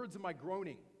from the words of my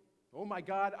groaning? Oh my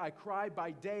God, I cry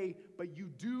by day, but you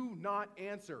do not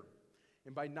answer,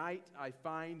 and by night I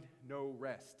find no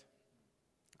rest.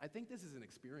 I think this is an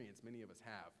experience many of us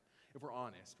have, if we're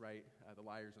honest, right? The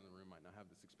liars in the room might not have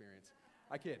this experience.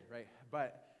 I kid, right?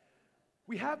 But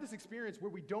we have this experience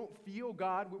where we don't feel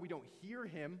God, where we don't hear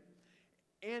him,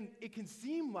 and it can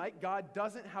seem like God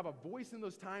doesn't have a voice in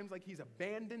those times, like he's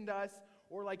abandoned us,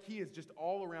 or like he is just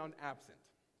all around absent.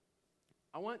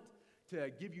 I want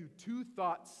to give you two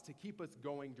thoughts to keep us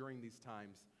going during these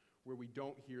times where we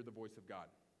don't hear the voice of God.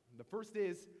 The first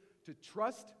is to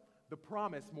trust the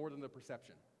promise more than the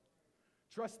perception.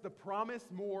 Trust the promise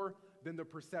more than the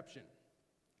perception.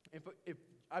 If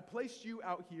I placed you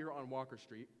out here on Walker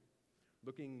Street,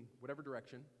 looking whatever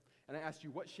direction, and I asked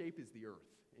you, what shape is the earth?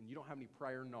 And you don't have any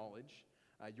prior knowledge,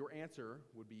 your answer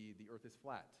would be, the earth is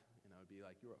flat. And I would be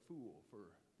like, you're a fool for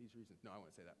these reasons. No, I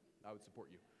wouldn't say that. I would support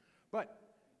you. But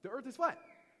the earth is flat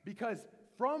because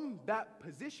from that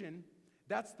position,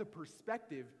 that's the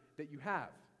perspective that you have.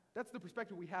 That's the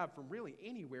perspective we have from really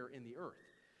anywhere in the earth.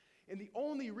 And the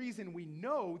only reason we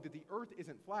know that the earth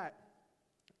isn't flat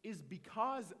is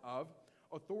because of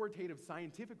authoritative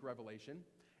scientific revelation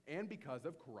and because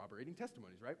of corroborating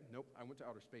testimonies, right? Nope, I went to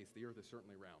outer space. The earth is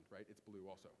certainly round, right? It's blue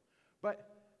also.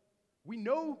 But we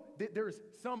know that there's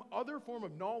some other form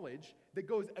of knowledge that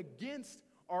goes against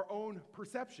our own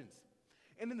perceptions.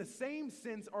 And in the same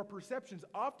sense, our perceptions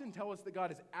often tell us that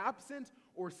God is absent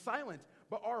or silent,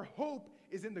 but our hope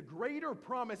is in the greater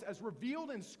promise as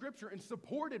revealed in Scripture and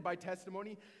supported by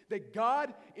testimony that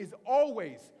God is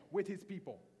always with his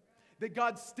people. That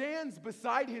God stands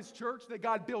beside his church, that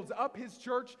God builds up his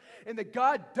church, and that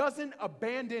God doesn't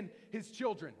abandon his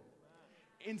children.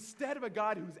 Instead of a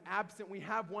God who's absent, we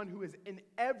have one who is in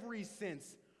every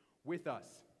sense with us.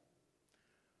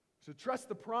 So trust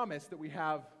the promise that we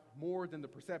have more than the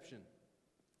perception.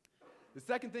 The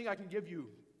second thing I can give you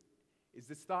is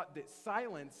this thought that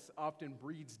silence often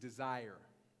breeds desire.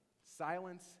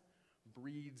 Silence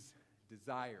breeds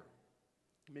desire.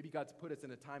 Maybe God's put us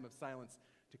in a time of silence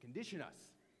to condition us.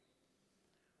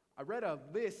 I read a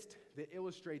list that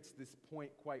illustrates this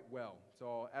point quite well, so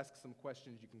I'll ask some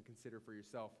questions you can consider for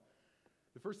yourself.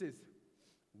 The first is,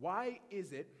 why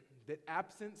is it that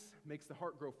absence makes the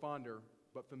heart grow fonder,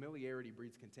 but familiarity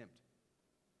breeds contempt?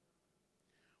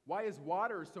 Why is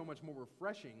water so much more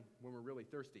refreshing when we're really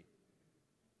thirsty?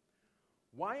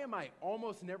 Why am I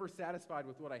almost never satisfied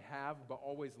with what I have, but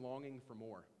always longing for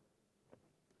more?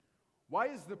 Why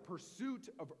is the pursuit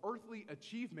of earthly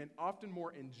achievement often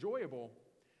more enjoyable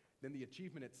than the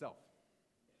achievement itself?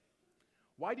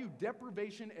 Why do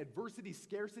deprivation, adversity,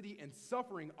 scarcity, and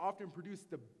suffering often produce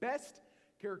the best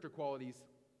character qualities,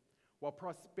 while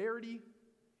prosperity,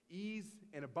 ease,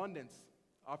 and abundance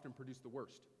often produce the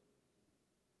worst?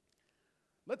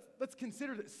 Let's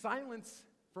consider that silence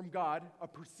from God, a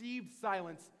perceived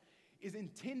silence, is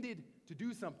intended to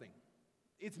do something.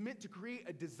 It's meant to create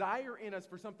a desire in us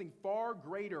for something far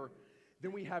greater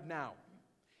than we have now.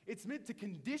 It's meant to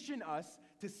condition us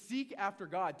to seek after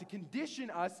God, to condition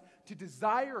us to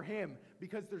desire him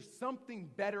because there's something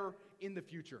better in the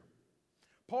future.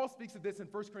 Paul speaks of this in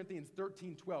 1 Corinthians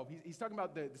 13:12. He's talking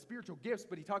about the spiritual gifts,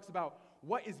 but he talks about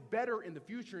what is better in the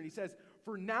future. And he says,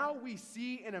 "For now we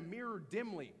see in a mirror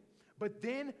dimly, but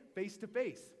then face to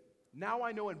face. Now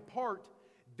I know in part,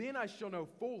 then I shall know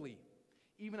fully,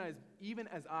 even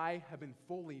as I have been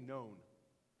fully known."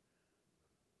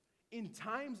 In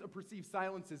times of perceived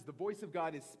silences, the voice of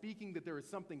God is speaking that there is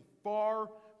something far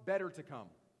better to come,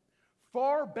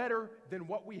 far better than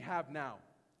what we have now.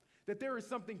 That there is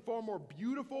something far more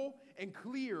beautiful and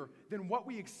clear than what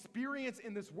we experience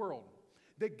in this world.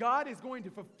 That God is going to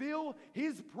fulfill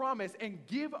His promise and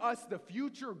give us the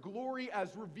future glory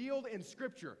as revealed in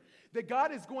Scripture. That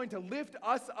God is going to lift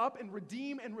us up and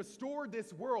redeem and restore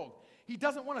this world. He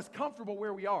doesn't want us comfortable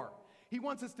where we are. He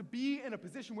wants us to be in a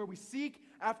position where we seek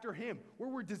after Him, where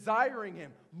we're desiring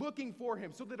Him, looking for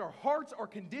Him, so that our hearts are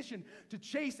conditioned to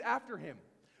chase after Him.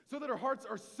 So that our hearts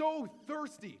are so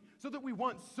thirsty, so that we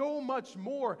want so much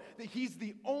more, that He's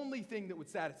the only thing that would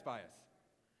satisfy us.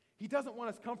 He doesn't want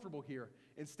us comfortable here.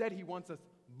 Instead, He wants us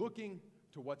looking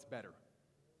to what's better.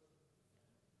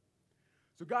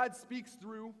 So God speaks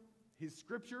through His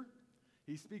Scripture.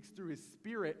 He speaks through His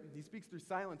Spirit. He speaks through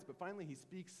silence, but finally He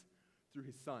speaks through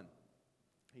His Son.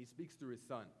 He speaks through His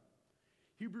Son.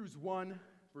 Hebrews 1,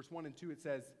 verse 1 and 2, it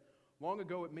says, "Long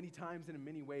ago, at many times and in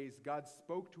many ways, God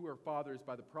spoke to our fathers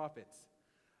by the prophets.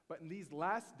 But in these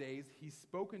last days, He's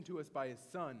spoken to us by His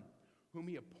Son, whom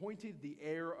He appointed the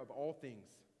heir of all things,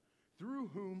 through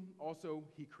whom also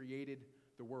He created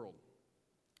the world."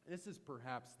 This is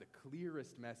perhaps the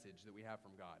clearest message that we have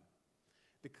from God.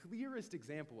 The clearest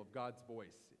example of God's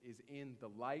voice is in the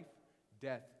life,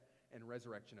 death, and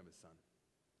resurrection of His Son.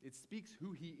 It speaks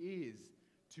who He is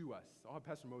to us. I'll have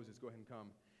Pastor Moses go ahead and come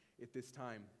at this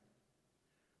time.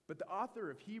 But the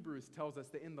author of Hebrews tells us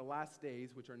that in the last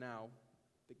days, which are now,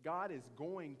 that God is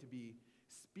going to be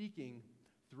speaking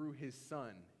through His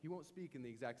Son. He won't speak in the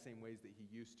exact same ways that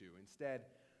He used to. Instead,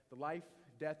 the life,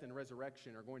 death, and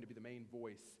resurrection are going to be the main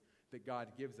voice that God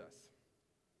gives us.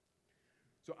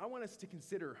 So I want us to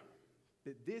consider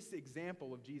that this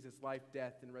example of Jesus' life,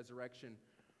 death, and resurrection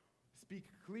speak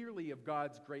clearly of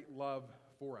God's great love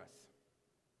for us.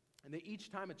 And that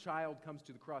each time a child comes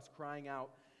to the cross crying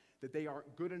out that they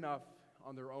aren't good enough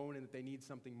on their own and that they need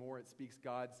something more, it speaks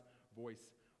God's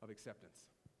voice of acceptance.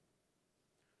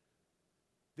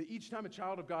 That each time a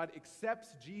child of God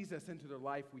accepts Jesus into their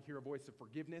life, we hear a voice of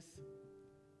forgiveness.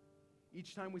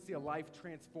 Each time we see a life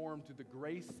transformed through the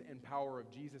grace and power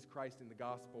of Jesus Christ in the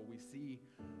gospel, we see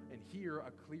and hear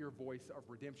a clear voice of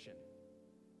redemption.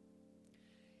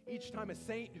 Each time a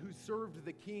saint who served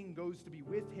the King goes to be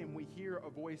with Him, we hear a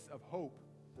voice of hope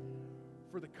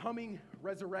for the coming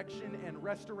resurrection and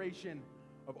restoration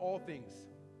of all things.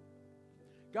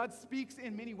 God speaks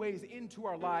in many ways into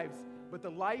our lives, but the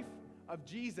life of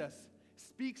Jesus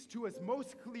speaks to us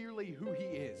most clearly who He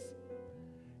is.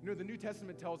 You know, the New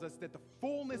Testament tells us that the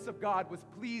fullness of God was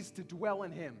pleased to dwell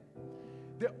in Him.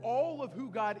 That all of who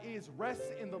God is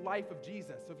rests in the life of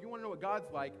Jesus. So if you want to know what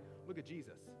God's like, look at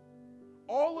Jesus.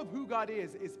 All of who God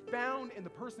is found in the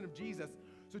person of Jesus.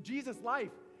 So Jesus'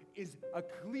 life is a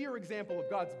clear example of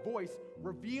God's voice,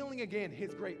 revealing again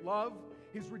His great love,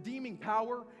 His redeeming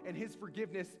power, and His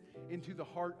forgiveness into the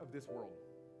heart of this world.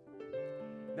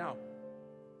 Now,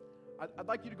 I'd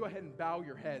like you to go ahead and bow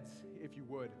your heads, if you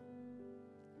would.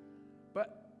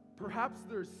 But perhaps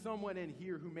there's someone in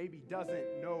here who maybe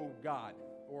doesn't know God,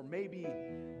 or maybe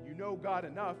you know God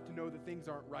enough to know that things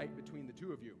aren't right between the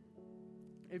two of you.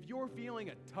 If you're feeling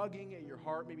a tugging at your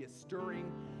heart, maybe a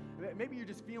stirring, maybe you're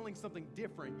just feeling something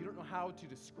different, you don't know how to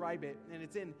describe it, and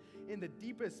it's in the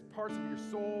deepest parts of your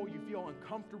soul, you feel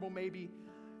uncomfortable maybe,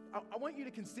 I want you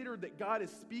to consider that God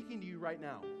is speaking to you right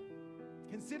now.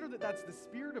 Consider that that's the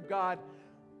Spirit of God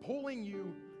pulling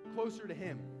you closer to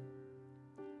Him.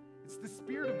 It's the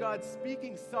Spirit of God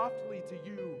speaking softly to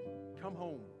you, come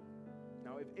home.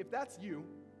 Now, if that's you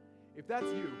in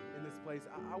this place,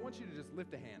 I want you to just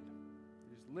lift a hand.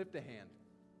 Just lift a hand.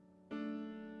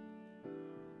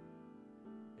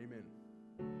 Amen.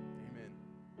 Amen.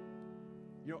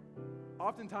 You know,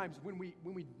 oftentimes when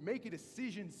we make a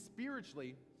decision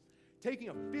spiritually, taking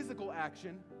a physical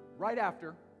action right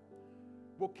after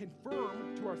will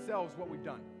confirm to ourselves what we've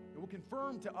done. It will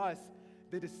confirm to us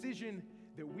the decision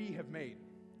that we have made.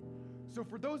 So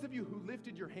for those of you who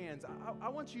lifted your hands, I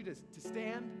want you to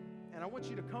stand, and I want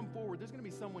you to come forward. There's going to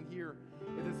be someone here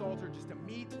at this altar just to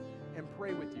meet and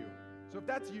pray with you. So if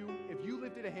that's you, if you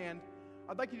lifted a hand,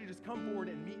 I'd like you to just come forward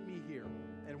and meet me here.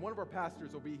 And one of our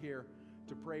pastors will be here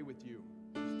to pray with you.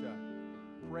 Just to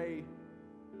pray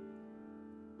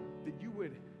that you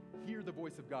would hear the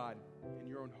voice of God in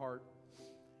your own heart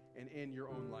and in your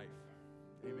own life.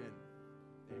 Amen.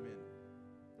 Amen.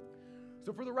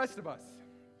 So for the rest of us,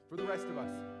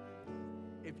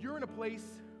 if you're in a place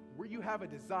where you have a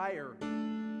desire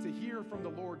to hear from the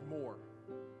Lord more,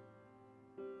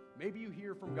 maybe you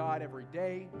hear from God every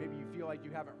day, maybe you feel like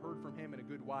you haven't heard from Him in a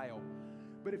good while,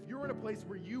 But if you're in a place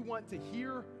where you want to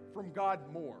hear from God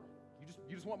more,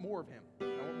 you just want more of him. I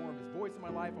want more of his voice in my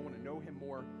life. I want to know him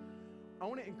more. I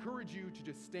want to encourage you to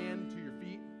just stand to your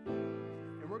feet.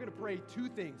 And we're going to pray two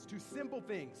simple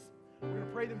things. We're going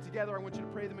to pray them together. I want you to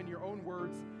pray them in your own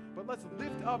words. But let's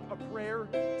lift up a prayer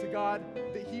to God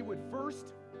that he would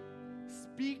first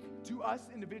speak to us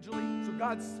individually. So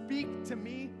God, speak to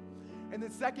me. And then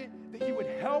second, that he would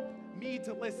help me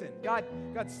to listen. God,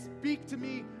 speak to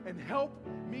me and help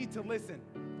me to listen.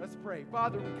 Let's pray.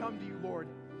 Father, we come to you, Lord.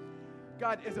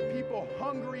 God, as a people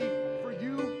hungry for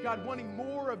you, God, wanting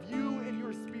more of you and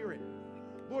your spirit.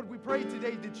 Lord, we pray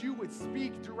today that you would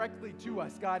speak directly to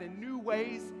us, God, in new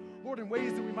ways, Lord, in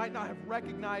ways that we might not have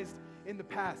recognized in the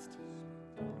past.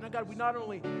 Now, God, we not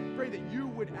only pray that you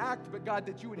would act, but God,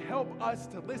 that you would help us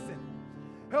to listen.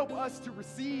 Help us to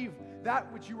receive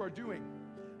that which you are doing.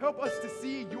 Help us to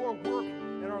see your work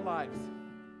in our lives.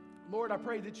 Lord, I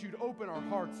pray that you'd open our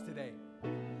hearts today.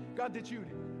 God, that you'd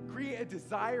create a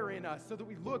desire in us so that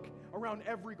we look around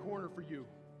every corner for you.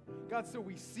 God, so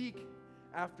we seek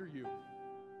after you.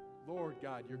 Lord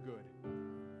God, you're good.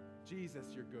 Jesus,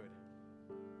 you're good.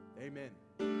 Amen.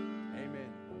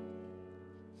 Amen.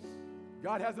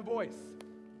 God has a voice,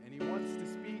 and he wants to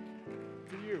speak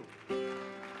to you.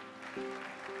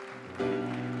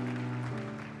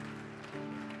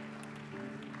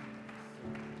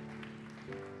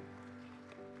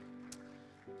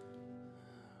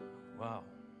 Wow.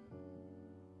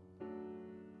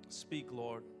 Speak,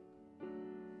 Lord.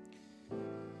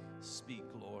 Speak,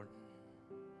 Lord.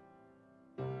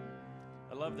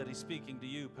 I love that he's speaking to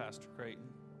you, Pastor Creighton.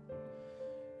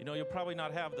 You know, you'll probably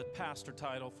not have the pastor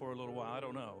title for a little while. I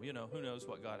don't know. You know, who knows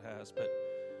what God has. But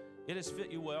it has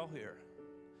fit you well here.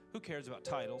 Who cares about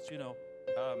titles, you know?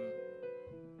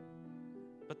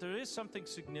 But there is something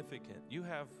significant. You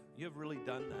have really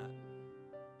done that.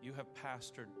 You have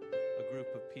pastored a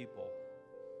group of people,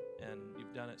 and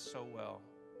you've done it so well.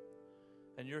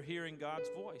 And you're hearing God's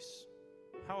voice.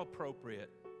 How appropriate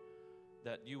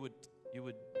that you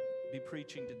would be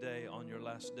preaching today on your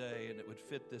last day, and it would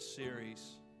fit this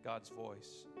series, God's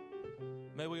voice.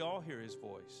 May we all hear his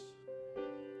voice,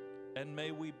 and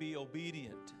may we be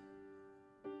obedient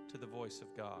to the voice of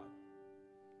God.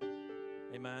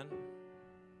 Amen.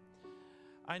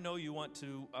 I know you want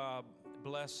to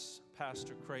bless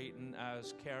Pastor Creighton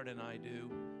as Karen and I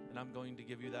do, and I'm going to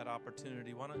give you that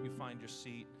opportunity. Why don't you find your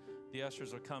seat? The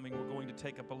ushers are coming. We're going to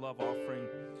take up a love offering.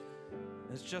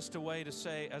 It's just a way to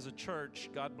say, as a church,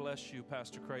 God bless you,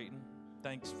 Pastor Creighton.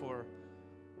 Thanks for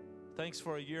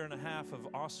a year and a half of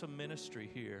awesome ministry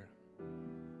here.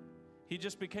 He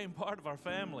just became part of our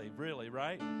family, really,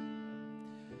 right?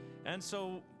 And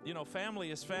so, you know,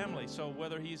 family is family. So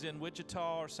whether he's in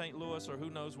Wichita or St. Louis or who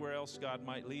knows where else God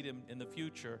might lead him in the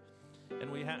future, and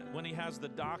when he has the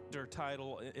doctor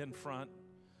title in front,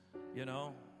 you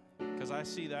know, because I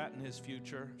see that in his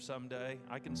future someday.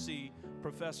 I can see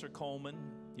Professor Coleman,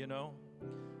 you know.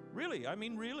 Really, I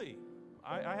mean really.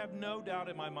 I have no doubt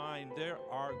in my mind there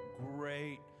are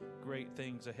great, great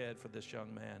things ahead for this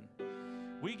young man.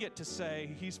 We get to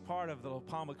say he's part of the La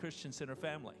Palma Christian Center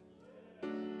family.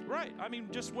 Right, I mean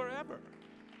just wherever.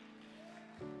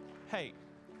 Hey,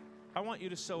 I want you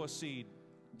to sow a seed.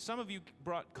 Some of you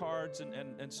brought cards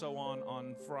and so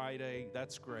on Friday.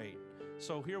 That's great.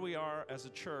 So here we are as a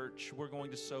church. We're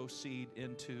going to sow seed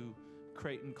into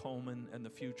Creighton Coleman and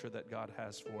the future that God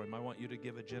has for him. I want you to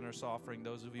give a generous offering,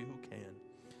 those of you who can.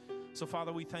 So,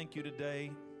 Father, we thank you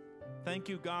today. Thank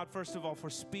you, God, first of all,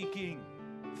 for speaking.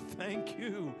 Thank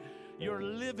you. You're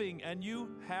living and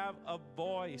you have a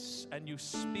voice and you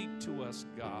speak to us,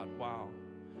 God. Wow.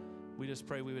 We just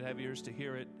pray we would have ears to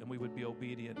hear it and we would be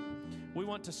obedient. We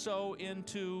want to sow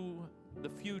into the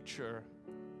future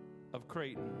of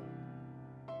Creighton.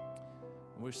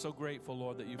 And we're so grateful,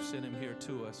 Lord, that you've sent him here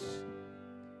to us.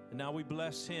 And now we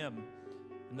bless him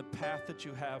in the path that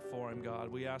you have for him, God.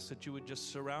 We ask that you would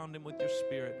just surround him with your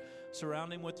spirit,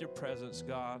 surround him with your presence,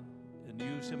 God, and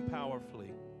use him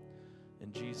powerfully.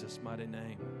 In Jesus' mighty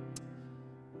name,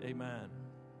 amen.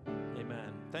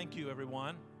 Amen. Thank you,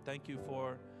 everyone. Thank you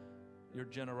for your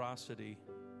generosity.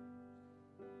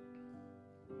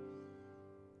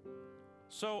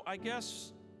 So I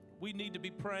guess we need to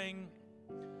be praying.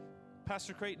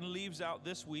 Pastor Creighton leaves out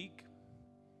this week,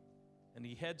 and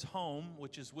he heads home,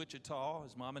 which is Wichita.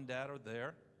 His mom and dad are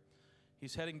there.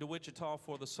 He's heading to Wichita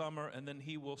for the summer, and then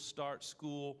he will start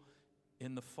school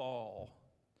in the fall.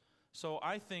 So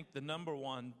I think the number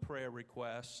one prayer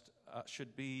request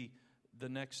should be the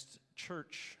next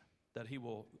church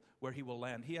where he will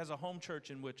land. He has a home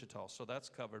church in Wichita, so that's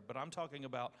covered. But I'm talking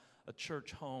about a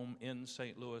church home in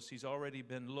St. Louis. He's already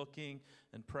been looking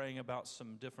and praying about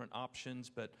some different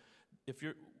options. But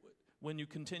when you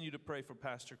continue to pray for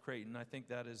Pastor Creighton, I think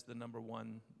that is the number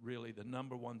one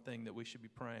thing that we should be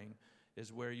praying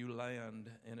is where you land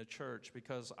in a church,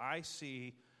 because I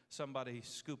see somebody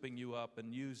scooping you up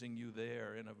and using you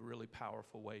there in a really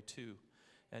powerful way too.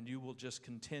 And you will just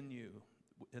continue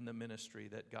in the ministry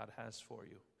that God has for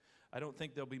you. I don't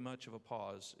think there'll be much of a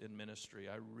pause in ministry.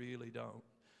 I really don't.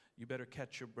 You better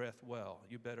catch your breath well.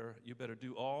 You better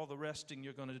do all the resting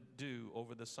you're going to do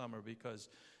over the summer, because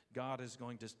God is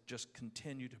going to just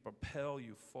continue to propel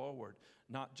you forward,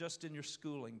 not just in your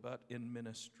schooling, but in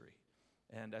ministry.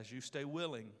 And as you stay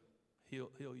willing,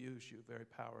 He'll use you very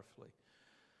powerfully.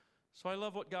 So I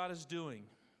love what God is doing.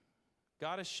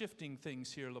 God is shifting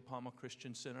things here at La Palma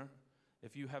Christian Center.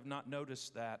 If you have not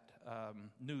noticed that,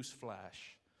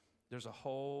 newsflash, there's a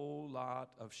whole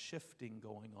lot of shifting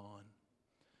going on.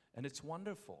 And it's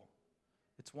wonderful.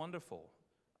 It's wonderful.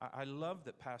 I love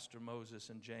that Pastor Moses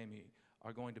and Jamie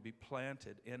are going to be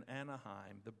planted in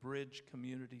Anaheim, the Bridge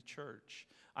Community Church.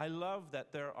 I love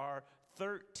that there are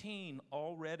 13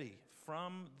 already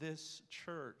from this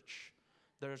church.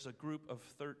 There's a group of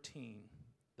 13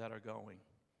 that are going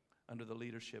under the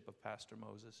leadership of Pastor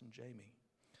Moses and Jamie.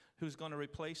 Who's going to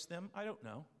replace them? I don't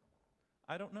know.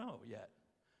 I don't know yet.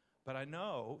 But I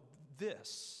know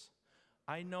this.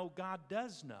 I know God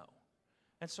does know.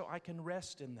 And so I can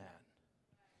rest in that.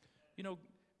 You know,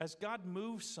 as God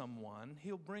moves someone,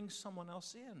 He'll bring someone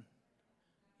else in.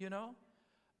 You know?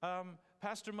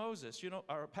 Pastor Moses,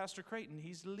 or Pastor Creighton,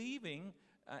 he's leaving,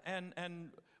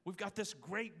 and we've got this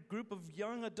great group of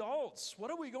young adults. What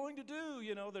are we going to do?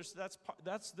 You know, there's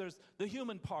the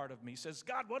human part of me says,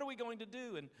 God, what are we going to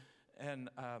do? And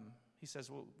he says,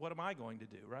 well, what am I going to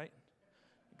do, right?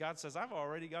 God says, I've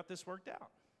already got this worked out.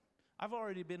 I've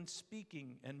already been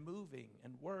speaking and moving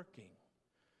and working.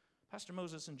 Pastor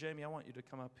Moses and Jamie, I want you to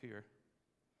come up here.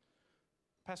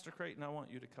 Pastor Creighton, I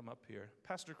want you to come up here.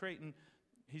 Pastor Creighton,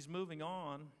 he's moving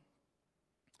on.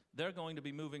 They're going to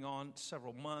be moving on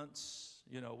several months.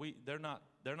 You know, they're not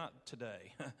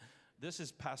today. This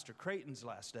is Pastor Creighton's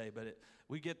last day, but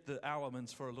we get the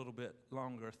Alamans for a little bit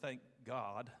longer, thank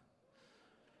God.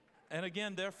 And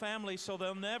again, they're family, so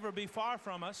they'll never be far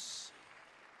from us.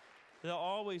 They'll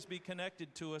always be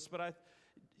connected to us. But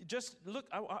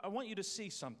I want you to see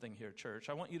something here, church.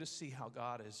 I want you to see how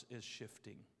God is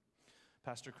shifting.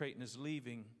 Pastor Creighton is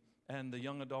leaving, and the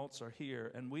young adults are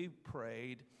here. And we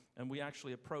prayed, and we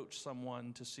actually approached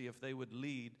someone to see if they would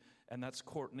lead, and that's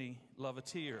Courtney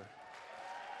Lovatier.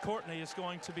 Courtney is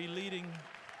going to be leading.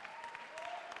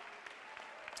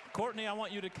 Courtney, I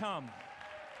want you to come.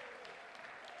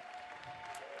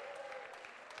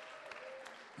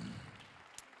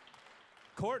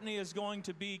 Courtney is going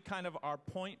to be kind of our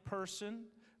point person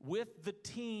with the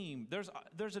team.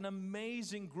 There's an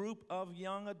amazing group of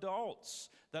young adults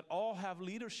that all have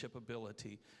leadership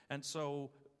ability. And so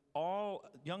all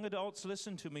young adults,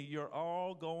 listen to me, you're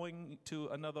all going to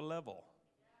another level.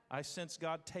 I sense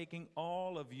God taking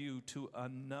all of you to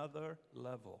another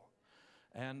level.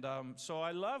 And so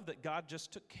I love that God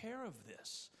just took care of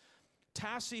this.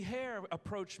 Tassie Hare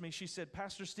approached me. She said,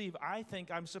 Pastor Steve, I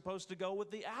think I'm supposed to go with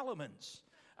the Alamans.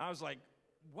 I was like,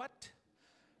 what?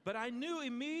 But I knew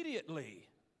immediately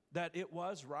that it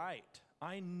was right.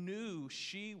 I knew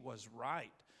she was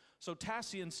right. So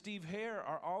Tassie and Steve Hare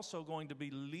are also going to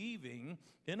be leaving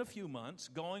in a few months,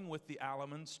 going with the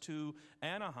Alamans to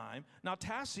Anaheim. Now,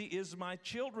 Tassie is my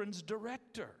children's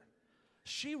director.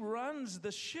 She runs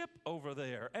the ship over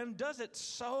there and does it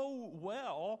so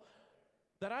well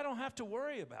that I don't have to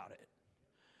worry about it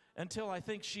until I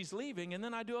think she's leaving, and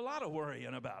then I do a lot of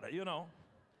worrying about it, you know.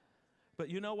 But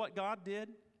you know what God did?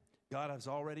 God has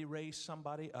already raised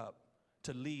somebody up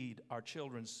to lead our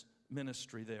children's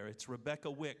ministry there. It's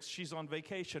Rebecca Wicks. She's on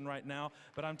vacation right now,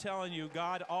 but I'm telling you,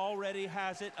 God already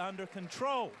has it under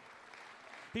control.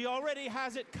 He already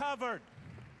has it covered.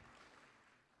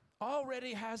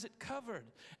 Already has it covered.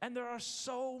 And there are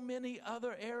so many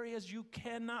other areas. You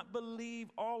cannot believe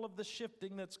all of the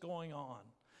shifting that's going on.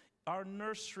 Our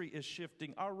nursery is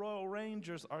shifting. Our Royal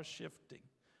Rangers are shifting.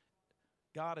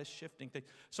 God is shifting things.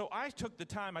 So I took the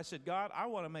time. I said, God, I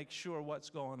want to make sure what's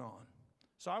going on.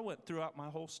 So I went throughout my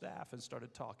whole staff and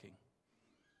started talking.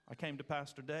 I came to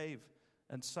Pastor Dave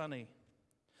and Sonny.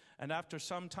 And after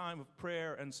some time of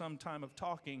prayer and some time of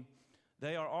talking,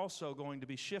 they are also going to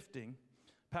be shifting.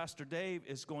 Pastor Dave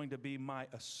is going to be my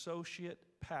associate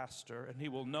pastor, and he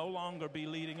will no longer be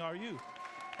leading our youth.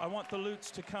 I want the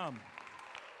Lutz to come.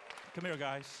 Come here,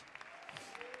 guys.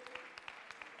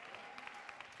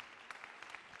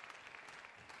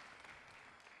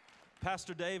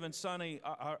 Pastor Dave and Sonny,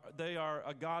 they are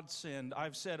a godsend.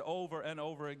 I've said over and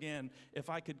over again, if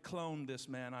I could clone this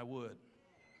man, I would.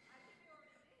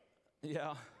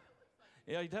 Yeah,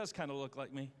 he does kind of look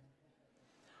like me.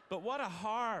 But what a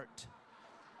heart.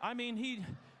 I mean,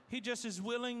 he just is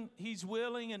willing, he's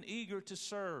willing and eager to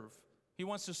serve. He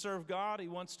wants to serve God. He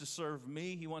wants to serve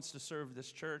me. He wants to serve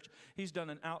this church. He's done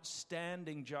an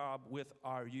outstanding job with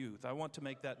our youth. I want to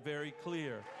make that very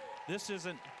clear. This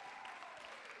isn't...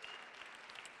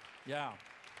 Yeah.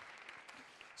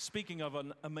 Speaking of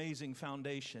an amazing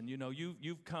foundation, you know,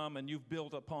 you've come and you've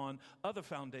built upon other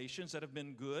foundations that have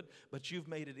been good, but you've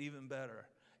made it even better.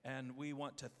 And we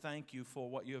want to thank you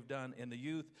for what you have done in the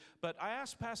youth. But I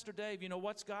asked Pastor Dave, you know,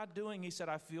 what's God doing? He said,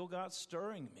 I feel God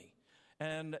stirring me.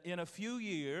 And in a few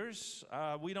years,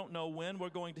 we don't know when, we're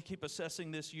going to keep assessing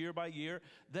this year by year.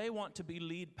 They want to be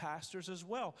lead pastors as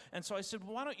well. And so I said,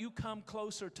 why don't you come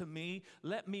closer to me?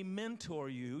 Let me mentor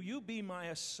you. You be my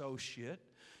associate.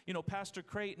 You know, Pastor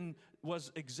Creighton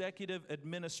was executive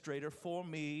administrator for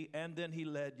me, and then he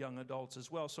led young adults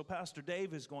as well. So Pastor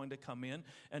Dave is going to come in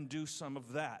and do some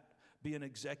of that, be an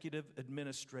executive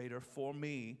administrator for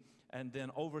me, and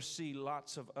then oversee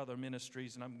lots of other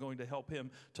ministries, and I'm going to help him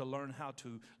to learn how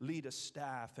to lead a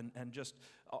staff and just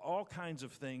all kinds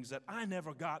of things that I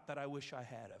never got that I wish I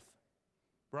had of,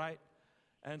 right?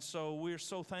 And so we're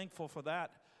so thankful for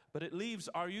that, but it leaves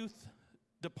our youth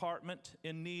department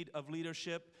in need of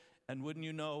leadership, and wouldn't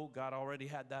you know, God already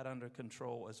had that under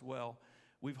control as well.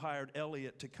 We've hired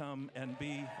Elliot to come and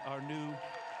be our new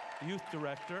youth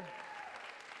director.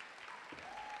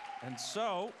 And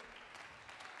so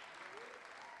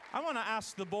I want to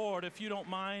ask the board, if you don't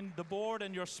mind, the board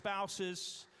and your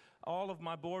spouses, all of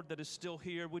my board that is still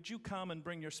here, would you come and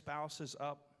bring your spouses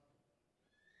up?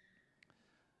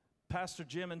 Pastor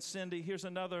Jim and Cindy, here's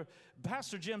another.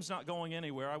 Pastor Jim's not going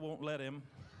anywhere. I won't let him.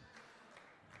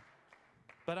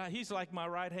 But he's like my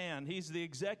right hand. He's the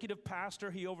executive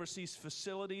pastor. He oversees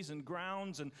facilities and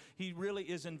grounds, and he really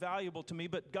is invaluable to me.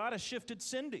 But God has shifted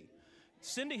Cindy.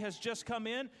 Cindy has just come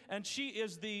in, and she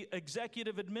is the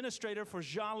executive administrator for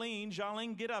Jolene.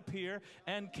 Jolene, get up here.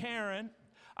 And Karen.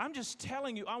 I'm just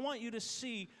telling you, I want you to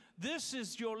see this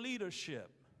is your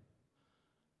leadership.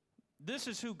 This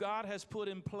is who God has put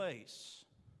in place.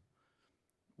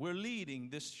 We're leading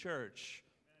this church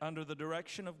under the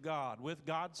direction of God, with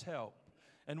God's help.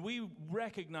 And we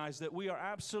recognize that we are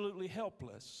absolutely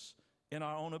helpless in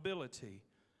our own ability.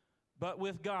 But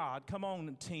with God, come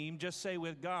on, team, just say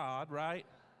with God, right?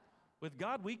 With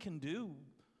God, we can do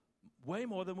way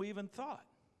more than we even thought.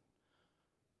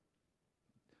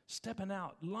 Stepping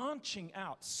out, launching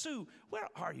out. Sue, where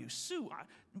are you? Sue,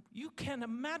 you can't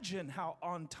imagine how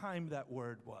on time that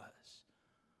word was.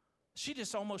 She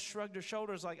just almost shrugged her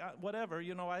shoulders like, whatever,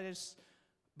 you know,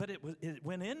 but it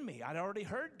went in me. I'd already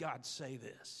heard God say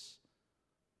this.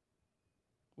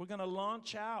 We're going to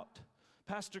launch out.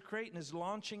 Pastor Creighton is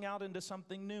launching out into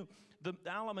something new. The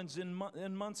Alamans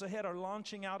in months ahead are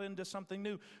launching out into something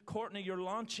new. Courtney, you're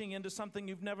launching into something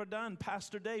you've never done.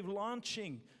 Pastor Dave,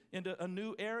 launching into a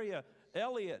new area.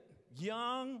 Elliot,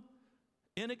 young,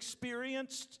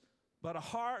 inexperienced, but a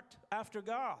heart after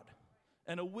God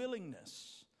and a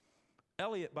willingness.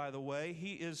 Elliot, by the way,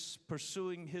 he is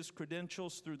pursuing his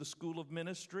credentials through the School of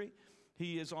Ministry.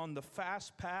 He is on the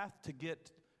fast path to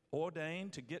get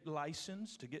ordained, to get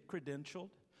licensed, to get credentialed.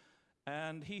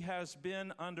 And he has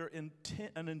been under an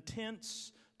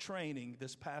intense training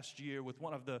this past year with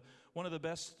one of the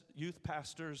best youth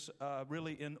pastors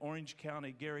really in Orange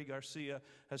County. Gary Garcia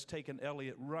has taken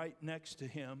Elliot right next to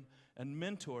him and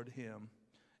mentored him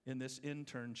in this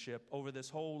internship over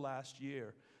this whole last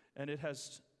year. And it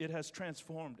has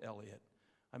transformed Elliot.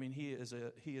 I mean, he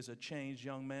is a changed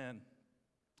young man.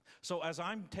 So as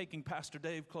I'm taking Pastor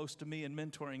Dave close to me and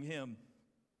mentoring him,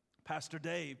 Pastor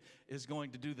Dave is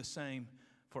going to do the same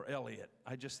for Elliot.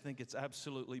 I just think it's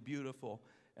absolutely beautiful,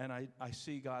 and I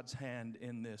see God's hand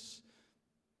in this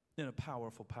in a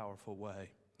powerful, powerful way.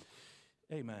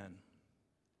 Amen.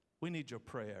 We need your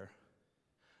prayer.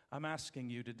 I'm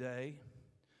asking you today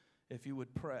if you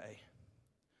would pray.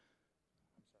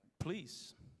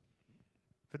 Please.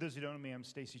 For those who don't know me, I'm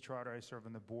Stacy Trotter. I serve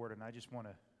on the board, and I just want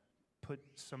to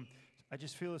I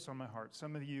just feel this on my heart.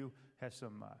 Some of you have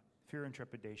some fear and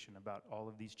trepidation about all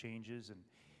of these changes,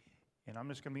 and I'm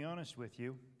just going to be honest with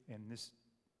you, and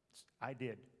I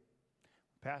did.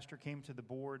 Pastor came to the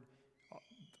board,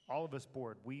 all of us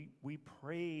board, we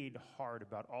prayed hard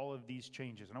about all of these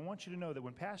changes. And I want you to know that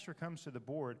when Pastor comes to the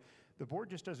board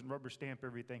just doesn't rubber stamp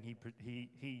everything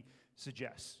he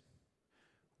suggests.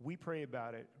 We pray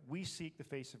about it. We seek the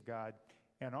face of God.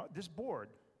 And this board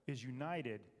is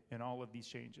united in all of these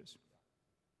changes.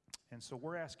 And so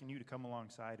we're asking you to come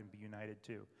alongside and be united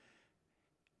too.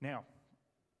 Now,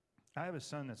 I have a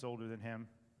son that's older than him,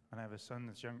 and I have a son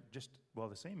that's young,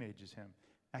 the same age as him.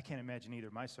 I can't imagine either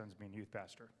of my sons being youth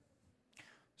pastor.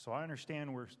 So I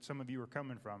understand where some of you are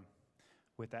coming from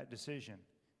with that decision.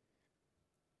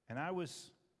 And I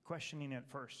was questioning at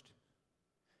first.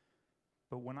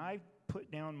 But when I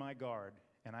put down my guard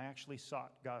and I actually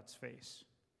sought God's face,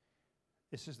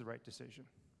 this is the right decision.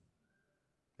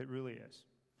 It really is.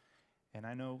 And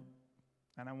I know,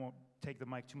 and I won't take the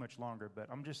mic too much longer, but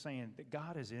I'm just saying that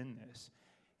God is in this.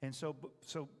 And so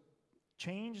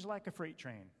change is like a freight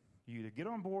train. You either get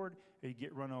on board or you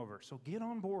get run over. So get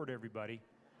on board, everybody.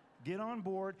 Get on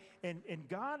board. And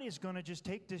God is going to just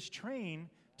take this train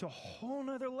to a whole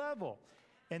nother level.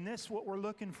 And that's what we're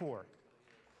looking for.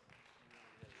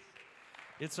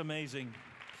 It's amazing.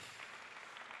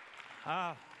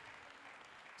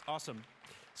 Awesome.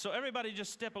 So everybody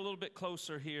just step a little bit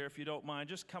closer here, if you don't mind.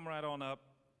 Just come right on up.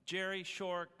 Jerry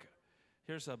Shork,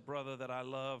 here's a brother that I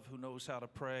love who knows how to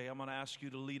pray. I'm going to ask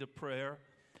you to lead a prayer.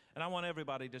 And I want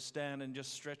everybody to stand and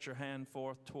just stretch your hand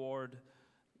forth toward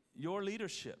your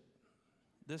leadership.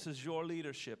 This is your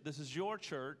leadership. This is your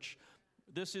church.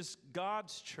 This is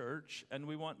God's church, and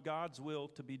we want God's will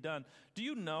to be done. Do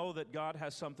you know that God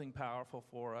has something powerful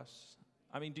for us?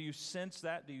 I mean, do you sense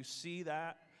that? Do you see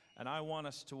that? And I want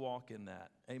us to walk in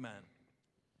that. Amen.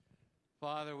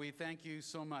 Father, we thank you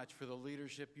so much for the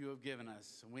leadership you have given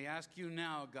us. And we ask you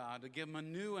now, God, to give them a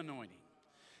new anointing.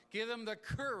 Give them the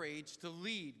courage to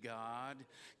lead, God.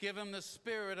 Give them the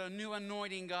Spirit, a new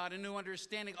anointing, God, a new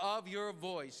understanding of your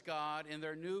voice, God, in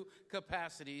their new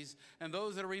capacities. And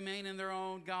those that remain in their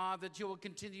own, God, that you will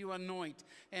continue to anoint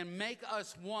and make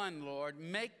us one, Lord.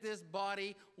 Make this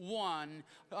body one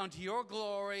unto your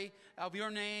glory of your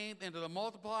name and to the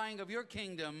multiplying of your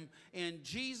kingdom. In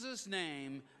Jesus'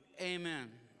 name, amen.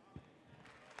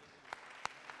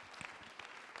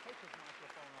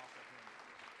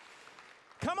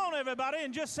 Come on, everybody,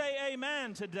 and just say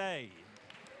amen today.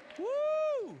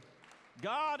 Woo!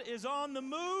 God is on the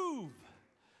move.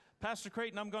 Pastor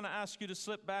Creighton, I'm going to ask you to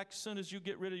slip back. As soon as you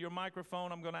get rid of your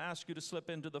microphone, I'm going to ask you to slip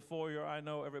into the foyer. I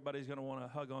know everybody's going to want to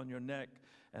hug on your neck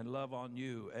and love on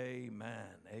you.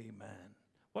 Amen. Amen.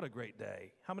 What a great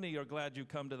day. How many are glad you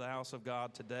come to the house of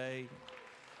God today?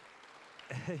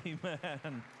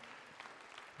 Amen.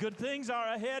 Good things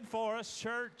are ahead for us,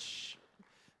 church.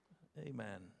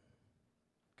 Amen.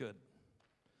 Good.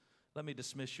 Let me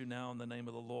dismiss you now in the name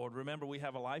of the Lord. Remember, we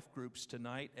have a life groups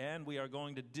tonight, and we are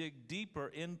going to dig deeper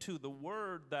into the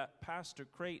word that Pastor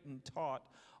Creighton taught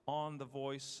on the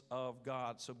voice of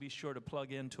God. So be sure to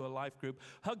plug into a life group.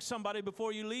 Hug somebody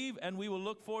before you leave, and we will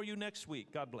look for you next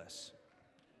week. God bless.